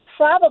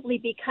probably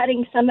be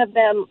cutting some of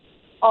them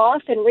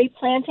off and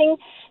replanting.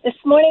 This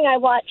morning I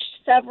watched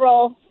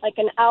several, like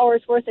an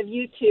hour's worth of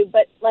YouTube,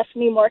 but left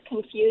me more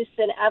confused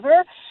than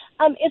ever.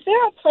 Is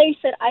there a place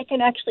that I can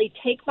actually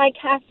take my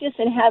cactus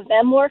and have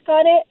them work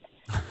on it?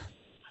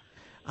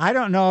 I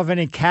don't know of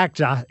any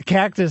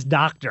cactus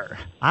doctor.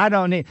 I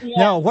don't need. Yeah.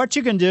 No, what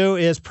you can do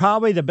is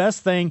probably the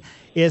best thing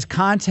is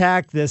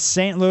contact the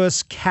St.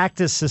 Louis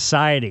Cactus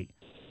Society.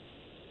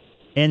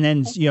 And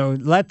then,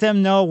 let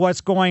them know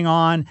what's going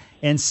on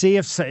and see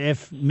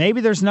if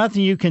maybe there's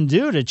nothing you can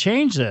do to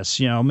change this.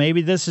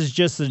 Maybe this is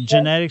just the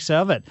genetics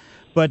of it.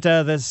 But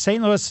the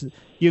St. Louis,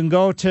 you can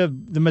go to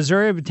the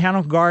Missouri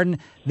Botanical Garden.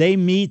 They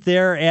meet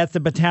there at the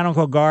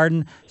Botanical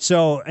Garden.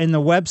 So in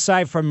the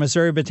website for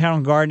Missouri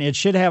Botanical Garden, it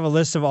should have a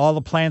list of all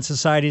the plant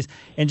societies,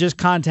 and just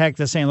contact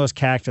the St. Louis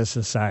Cactus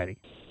Society.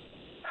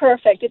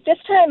 Perfect. At this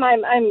time,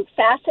 I'm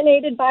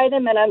fascinated by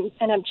them, and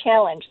I'm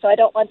challenged. So I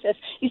don't want this.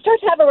 You start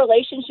to have a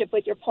relationship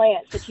with your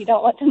plants, but you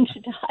don't want them to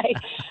die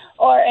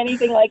or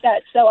anything like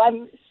that. So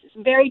I'm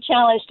very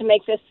challenged to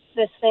make this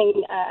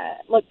thing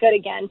look good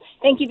again.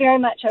 Thank you very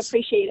much. I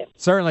appreciate it.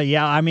 Certainly,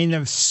 yeah. I mean,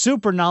 they're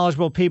super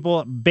knowledgeable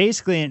people,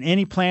 basically in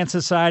any plant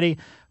society,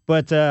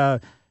 but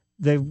the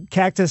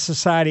Cactus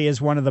Society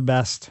is one of the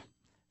best.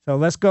 So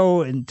let's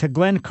go to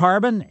Glen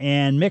Carbon.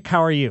 And Mick,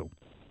 how are you?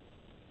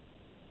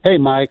 Hey,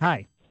 Mike.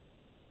 Hi.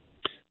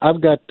 I've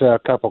got a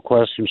couple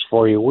questions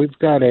for you. We've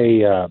got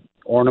a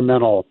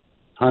ornamental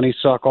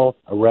honeysuckle,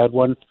 a red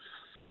one.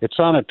 It's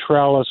on a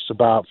trellis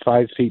about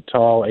 5 feet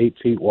tall, 8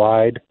 feet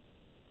wide.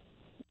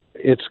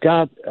 it's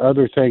got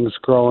other things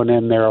growing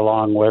in there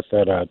along with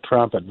it, a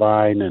trumpet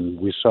vine, and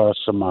we saw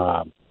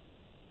some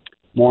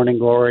morning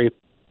glory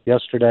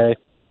yesterday.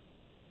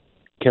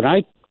 Can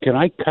I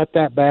cut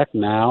that back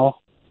now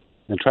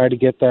and try to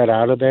get that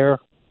out of there?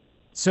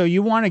 So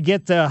you want to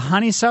get the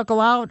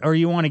honeysuckle out, or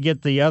you want to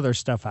get the other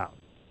stuff out?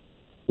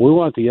 We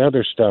want the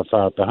other stuff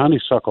out. The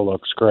honeysuckle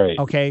looks great.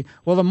 Okay.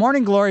 Well, the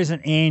morning glory is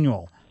an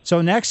annual.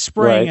 So next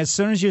spring, Right. as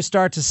soon as you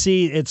start to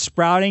see it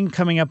sprouting,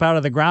 coming up out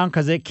of the ground,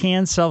 because it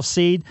can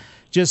self-seed,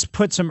 just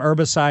put some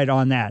herbicide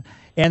on that.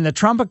 And the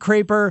trumpet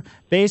creeper,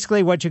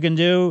 basically what you can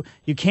do,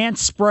 you can't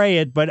spray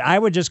it, but I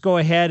would just go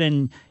ahead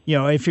and,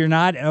 if you're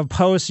not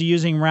opposed to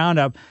using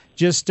Roundup,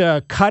 just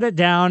cut it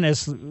down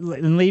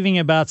and leaving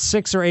about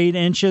 6 or 8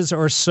 inches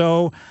or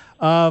so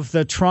of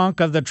the trunk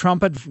of the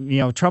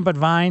trumpet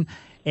vine,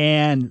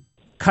 and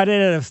cut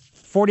it at a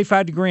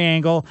 45-degree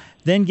angle,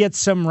 then get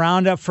some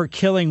Roundup for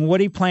killing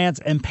woody plants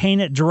and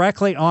paint it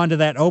directly onto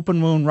that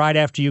open wound right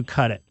after you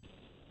cut it.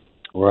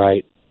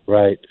 Right.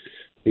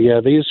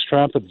 Yeah, these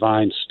trumpet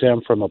vines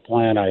stem from a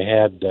plant I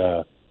had,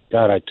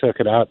 I took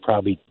it out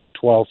probably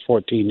 12,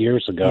 14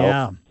 years ago.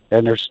 Yeah.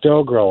 And they're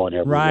still growing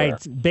everywhere.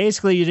 Right.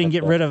 Basically, you didn't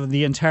get rid of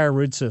the entire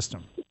root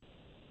system.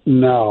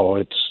 No,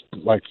 it's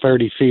like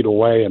 30 feet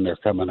away and they're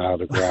coming out of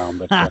the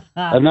ground. But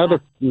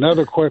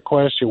another quick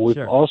question. We've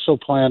also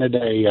planted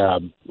a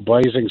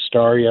blazing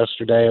star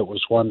yesterday. It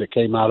was one that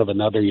came out of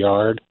another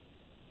yard.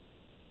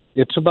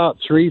 It's about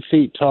 3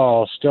 feet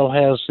tall, still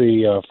has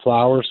the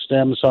flower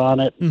stems on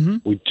it. Mm-hmm.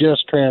 We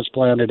just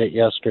transplanted it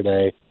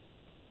yesterday.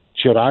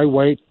 Should I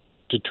wait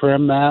to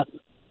trim that?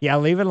 Yeah,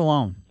 leave it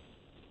alone.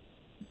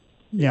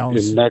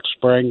 In next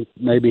spring,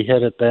 maybe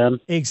hit it then?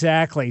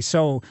 Exactly.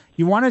 So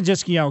you want to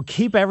just,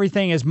 keep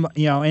everything as,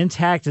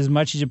 intact as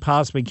much as you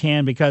possibly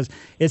can, because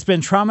it's been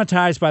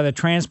traumatized by the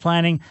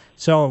transplanting.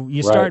 So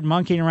you start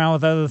monkeying around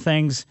with other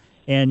things,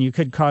 and you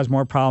could cause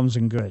more problems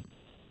than good.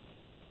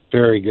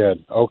 Very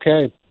good.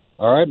 Okay.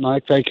 All right,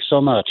 Mike. Thank you so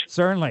much.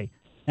 Certainly.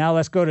 Now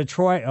let's go to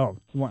Troy.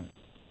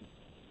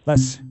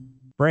 Let's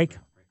break.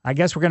 I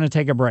guess we're going to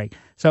take a break.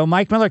 So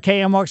Mike Miller,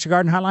 KMOX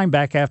Garden Hotline,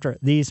 back after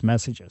these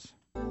messages.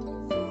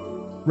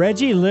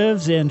 Reggie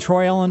lives in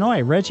Troy,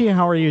 Illinois. Reggie,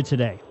 how are you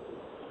today?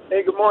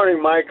 Hey, good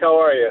morning, Mike. How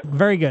are you?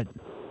 Very good.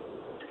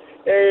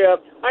 Hey,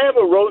 I have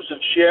a Rose of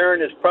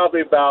Sharon. It's probably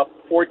about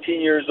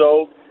 14 years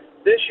old.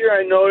 This year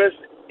I noticed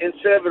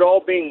instead of it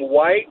all being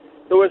white,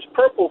 there was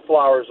purple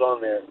flowers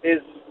on there.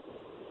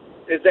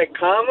 Is that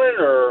common,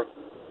 or?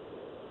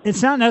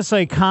 It's not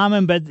necessarily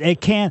common, but it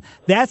can.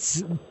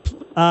 That's,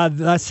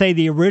 let's say,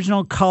 the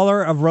original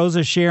color of Rose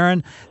of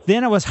Sharon.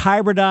 Then it was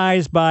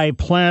hybridized by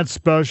plant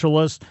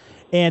specialists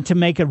and to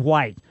make it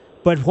white.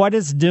 But what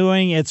it's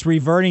doing, it's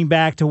reverting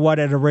back to what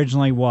it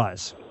originally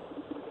was.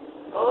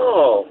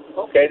 Oh,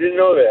 okay. I didn't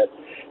know that.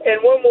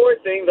 And one more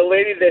thing, the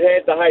lady that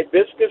had the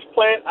hibiscus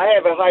plant, I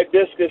have a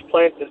hibiscus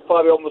plant that's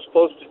probably almost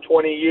close to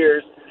 20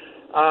 years.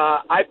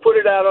 I put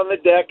it out on the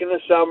deck in the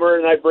summer,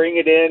 and I bring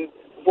it in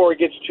before it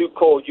gets too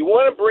cold. You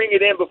want to bring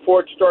it in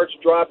before it starts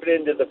dropping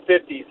into the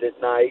 50s at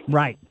night.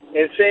 Right.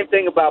 And same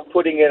thing about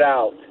putting it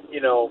out,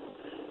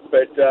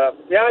 But,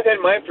 I've had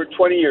mine for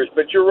 20 years.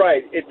 But you're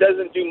right. It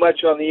doesn't do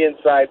much on the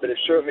inside, but it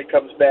certainly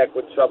comes back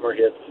when summer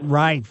hits.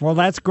 Right. Well,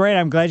 that's great.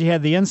 I'm glad you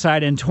had the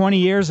inside. In 20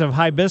 years of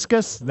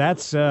hibiscus,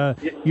 that's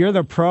you're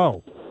the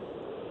pro.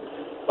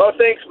 Well,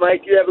 thanks,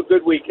 Mike. You have a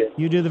good weekend.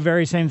 You do the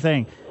very same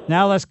thing.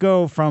 Now let's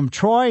go from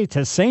Troy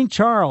to St.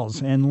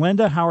 Charles. And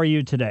Linda, how are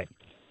you today?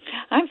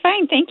 I'm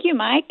fine. Thank you,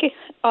 Mike.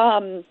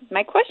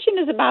 My question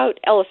is about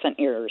elephant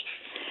ears.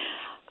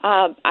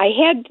 I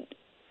had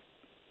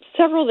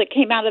several that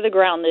came out of the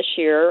ground this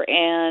year,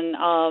 and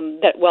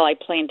I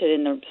planted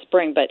in the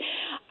spring, but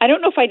I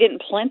don't know if I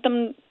didn't plant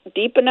them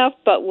deep enough,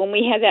 but when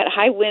we had that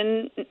high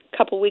wind a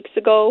couple weeks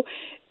ago,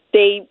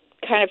 they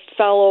kind of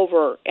fell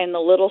over, and the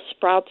little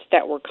sprouts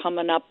that were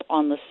coming up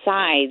on the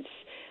sides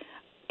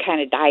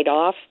kind of died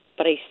off,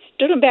 but I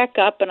stood them back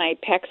up, and I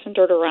packed some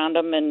dirt around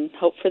them and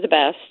hoped for the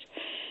best,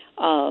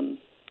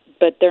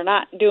 but they're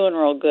not doing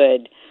real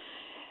good.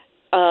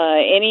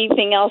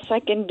 Anything else I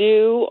can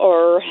do,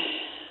 or...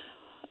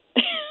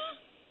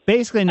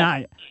 Basically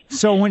not.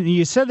 So when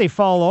you said they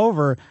fall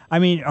over, I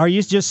mean, are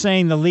you just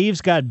saying the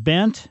leaves got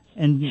bent?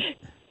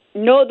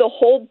 No, the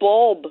whole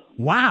bulb.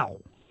 Wow.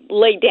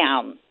 Lay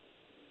down.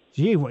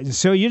 Gee,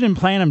 so you didn't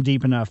plant them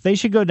deep enough. They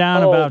should go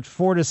down about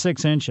 4 to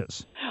 6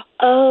 inches.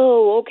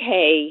 Oh,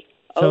 okay.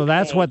 So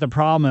that's what the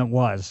problem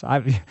was.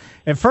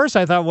 At first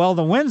I thought, well,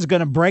 the wind's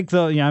going to break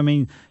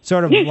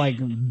sort of like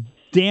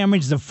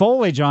damage the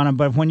foliage on them.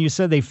 But when you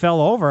said they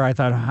fell over, I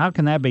thought, how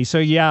can that be? So,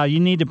 yeah, you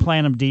need to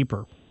plant them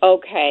deeper.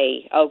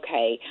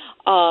 Okay.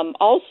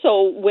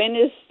 Also, when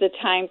is the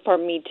time for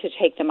me to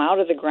take them out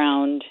of the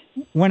ground?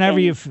 Whenever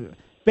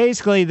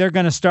basically, they're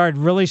going to start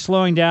really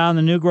slowing down.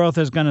 The new growth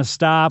is going to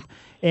stop.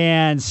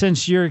 And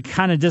since you're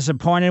kind of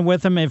disappointed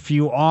with them, if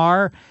you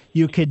are,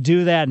 you could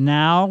do that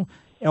now.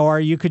 Or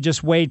you could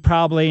just wait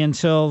probably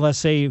until, let's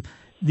say,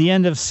 the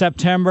end of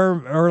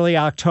September, early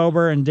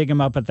October, and dig them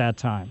up at that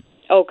time.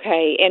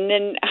 Okay. And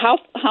then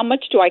how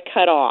much do I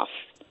cut off?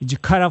 You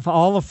cut off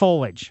all the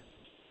foliage.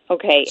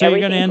 Okay. So you're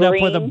going to everything end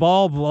up with a green?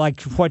 bulb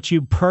like what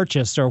you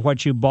purchased or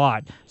what you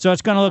bought. So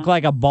it's going to look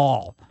like a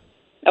ball.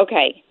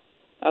 Okay.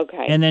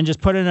 Okay. And then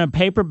just put it in a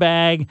paper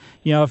bag.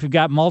 You know, if you've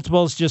got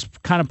multiples,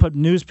 just kind of put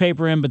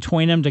newspaper in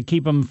between them to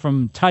keep them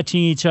from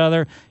touching each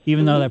other,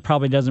 even though that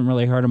probably doesn't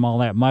really hurt them all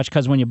that much,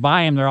 because when you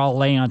buy them, they're all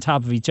laying on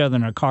top of each other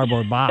in a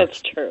cardboard box.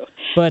 That's true.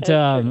 But,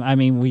 I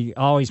mean, we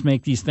always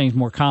make these things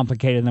more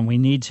complicated than we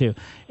need to.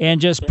 And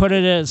just put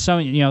it at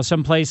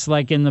someplace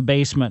like in the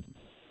basement.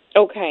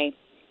 Okay.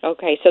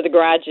 Okay. So the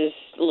garage is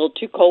a little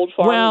too cold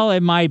for them? Well,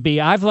 it might be.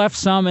 I've left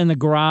some in the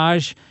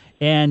garage,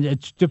 and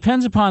it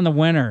depends upon the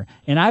winter.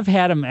 And I've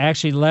had them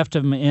actually left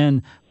them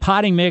in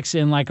potting mix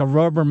in like a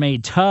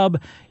Rubbermaid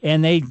tub,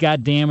 and they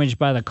got damaged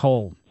by the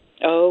cold.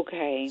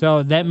 Okay.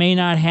 So that may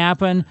not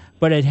happen,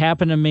 but it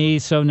happened to me,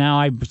 so now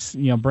I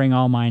bring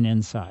all mine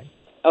inside.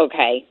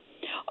 Okay.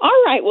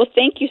 All right. Well,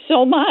 thank you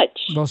so much.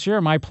 Well, sure,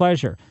 my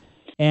pleasure.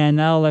 And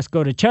now let's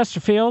go to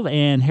Chesterfield.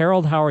 And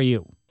Harold, how are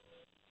you?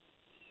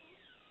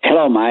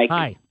 Hello, Mike.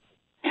 Hi.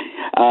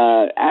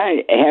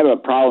 I have a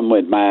problem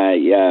with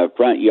my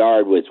front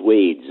yard with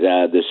weeds.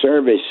 The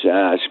service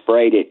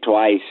sprayed it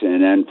twice,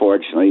 and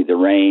unfortunately the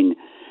rain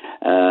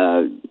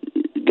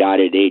got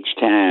it each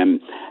time.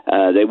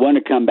 They want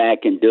to come back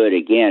and do it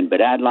again,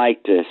 but I'd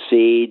like to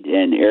seed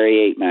and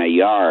aerate my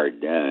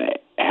yard.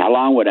 How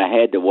long would I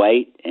have to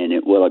wait, and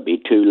will it be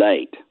too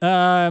late?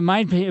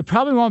 It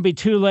probably won't be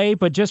too late,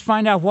 but just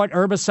find out what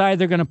herbicide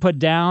they're going to put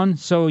down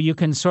so you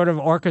can sort of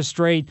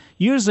orchestrate.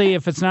 Usually,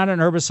 if it's not an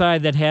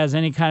herbicide that has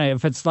any kind of,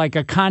 if it's like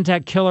a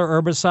contact killer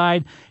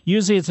herbicide,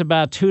 usually it's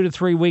about 2 to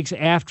 3 weeks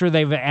after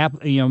they've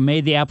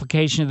made the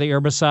application of the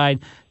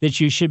herbicide that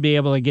you should be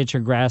able to get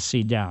your grass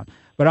seed down.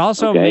 But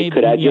also, maybe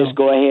could I just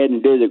go ahead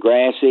and do the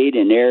grass seed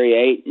and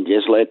aerate and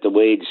just let the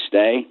weeds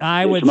stay?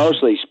 It's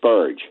mostly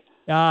spurge.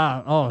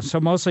 So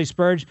mostly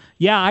spurge.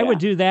 Yeah, I would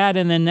do that,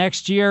 and then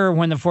next year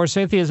when the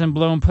forsythia is in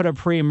bloom, put a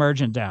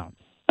pre-emergent down.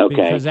 Okay.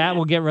 Because that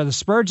will get rid of the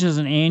spurge is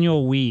an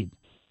annual weed.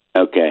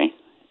 Okay.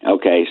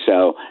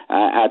 So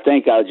I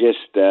think I'll just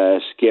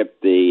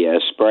skip the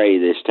spray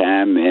this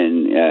time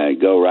and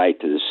go right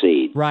to the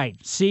seed. Right,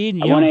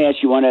 seed. I want to ask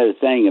you one other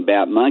thing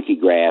about monkey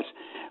grass.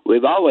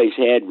 We've always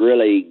had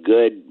really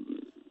good,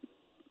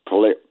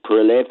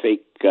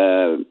 prolific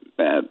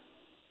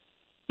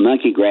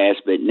monkey grass,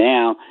 but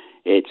now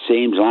it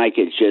seems like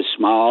it's just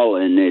small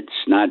and it's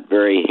not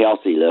very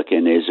healthy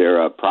looking. Is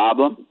there a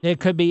problem? It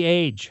could be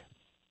age.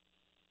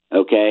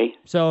 Okay.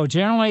 So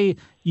generally,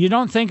 you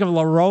don't think of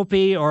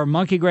Larope or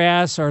monkey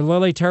grass or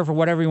lily turf or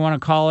whatever you want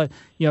to call it,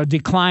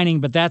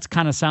 declining, but that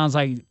kind of sounds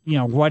like,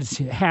 what's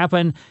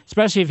happened,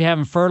 especially if you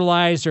haven't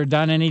fertilized or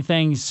done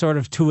anything sort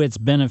of to its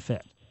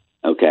benefit.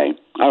 Okay.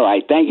 All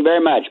right. Thank you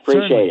very much.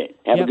 Appreciate it.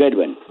 Have a good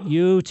one.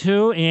 You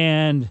too.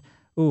 And,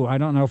 I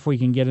don't know if we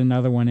can get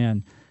another one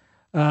in.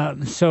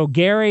 So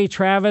Gary,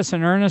 Travis,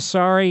 and Ernest,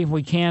 sorry,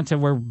 we can't.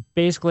 We're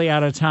basically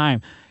out of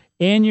time.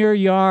 In your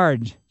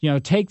yard,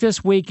 take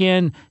this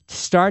weekend,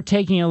 start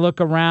taking a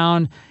look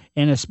around,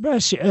 and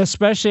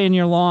especially in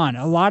your lawn.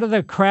 A lot of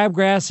the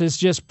crabgrass is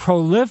just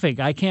prolific.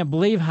 I can't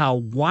believe how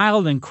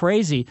wild and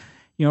crazy,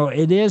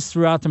 it is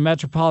throughout the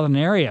metropolitan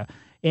area.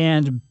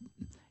 And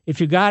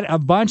if you got a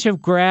bunch of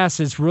grass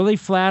that's really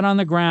flat on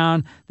the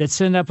ground that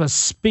send up a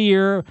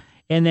spear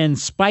and then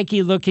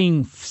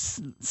spiky-looking,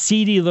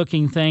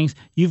 seedy-looking things,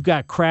 you've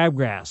got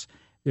crabgrass.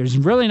 There's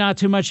really not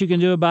too much you can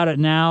do about it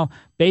now.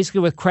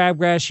 Basically, with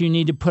crabgrass, you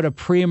need to put a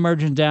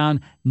pre-emergent down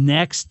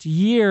next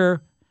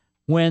year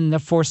when the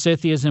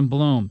forsythia is in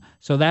bloom.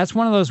 So that's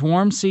one of those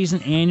warm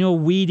season annual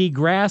weedy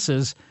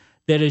grasses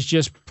that is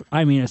just,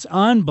 it's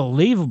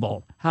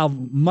unbelievable how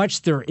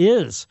much there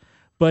is.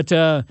 But,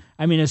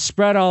 it's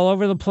spread all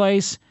over the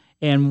place.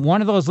 And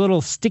one of those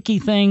little sticky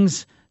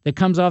things that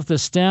comes off the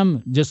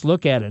stem, just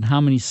look at it, how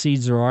many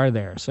seeds there are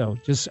there. So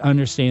just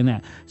understand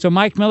that. So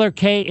Mike Miller,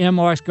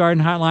 KMOX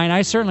Garden Hotline.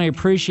 I certainly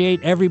appreciate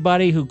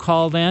everybody who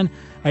called in.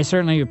 I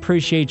certainly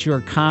appreciate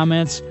your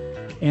comments.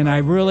 And I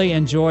really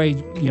enjoy,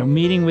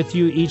 meeting with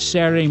you each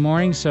Saturday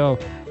morning. So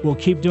we'll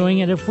keep doing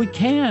it if we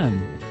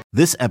can.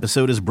 This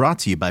episode is brought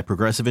to you by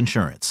Progressive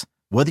Insurance.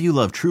 Whether you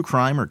love true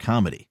crime or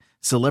comedy,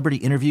 celebrity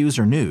interviews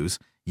or news,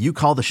 you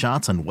call the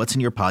shots on what's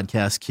in your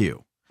podcast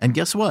queue. And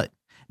guess what?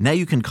 Now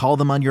you can call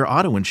them on your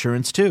auto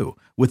insurance too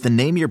with the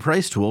Name Your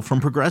Price tool from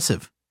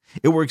Progressive.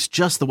 It works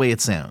just the way it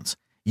sounds.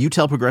 You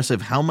tell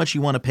Progressive how much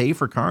you want to pay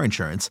for car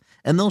insurance,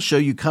 and they'll show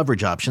you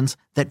coverage options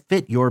that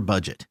fit your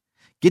budget.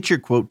 Get your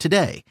quote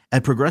today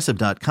at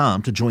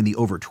Progressive.com to join the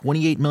over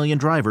 28 million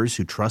drivers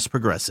who trust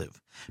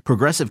Progressive.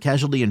 Progressive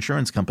Casualty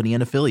Insurance Company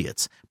and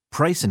Affiliates.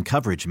 Price and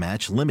coverage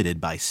match limited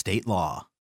by state law.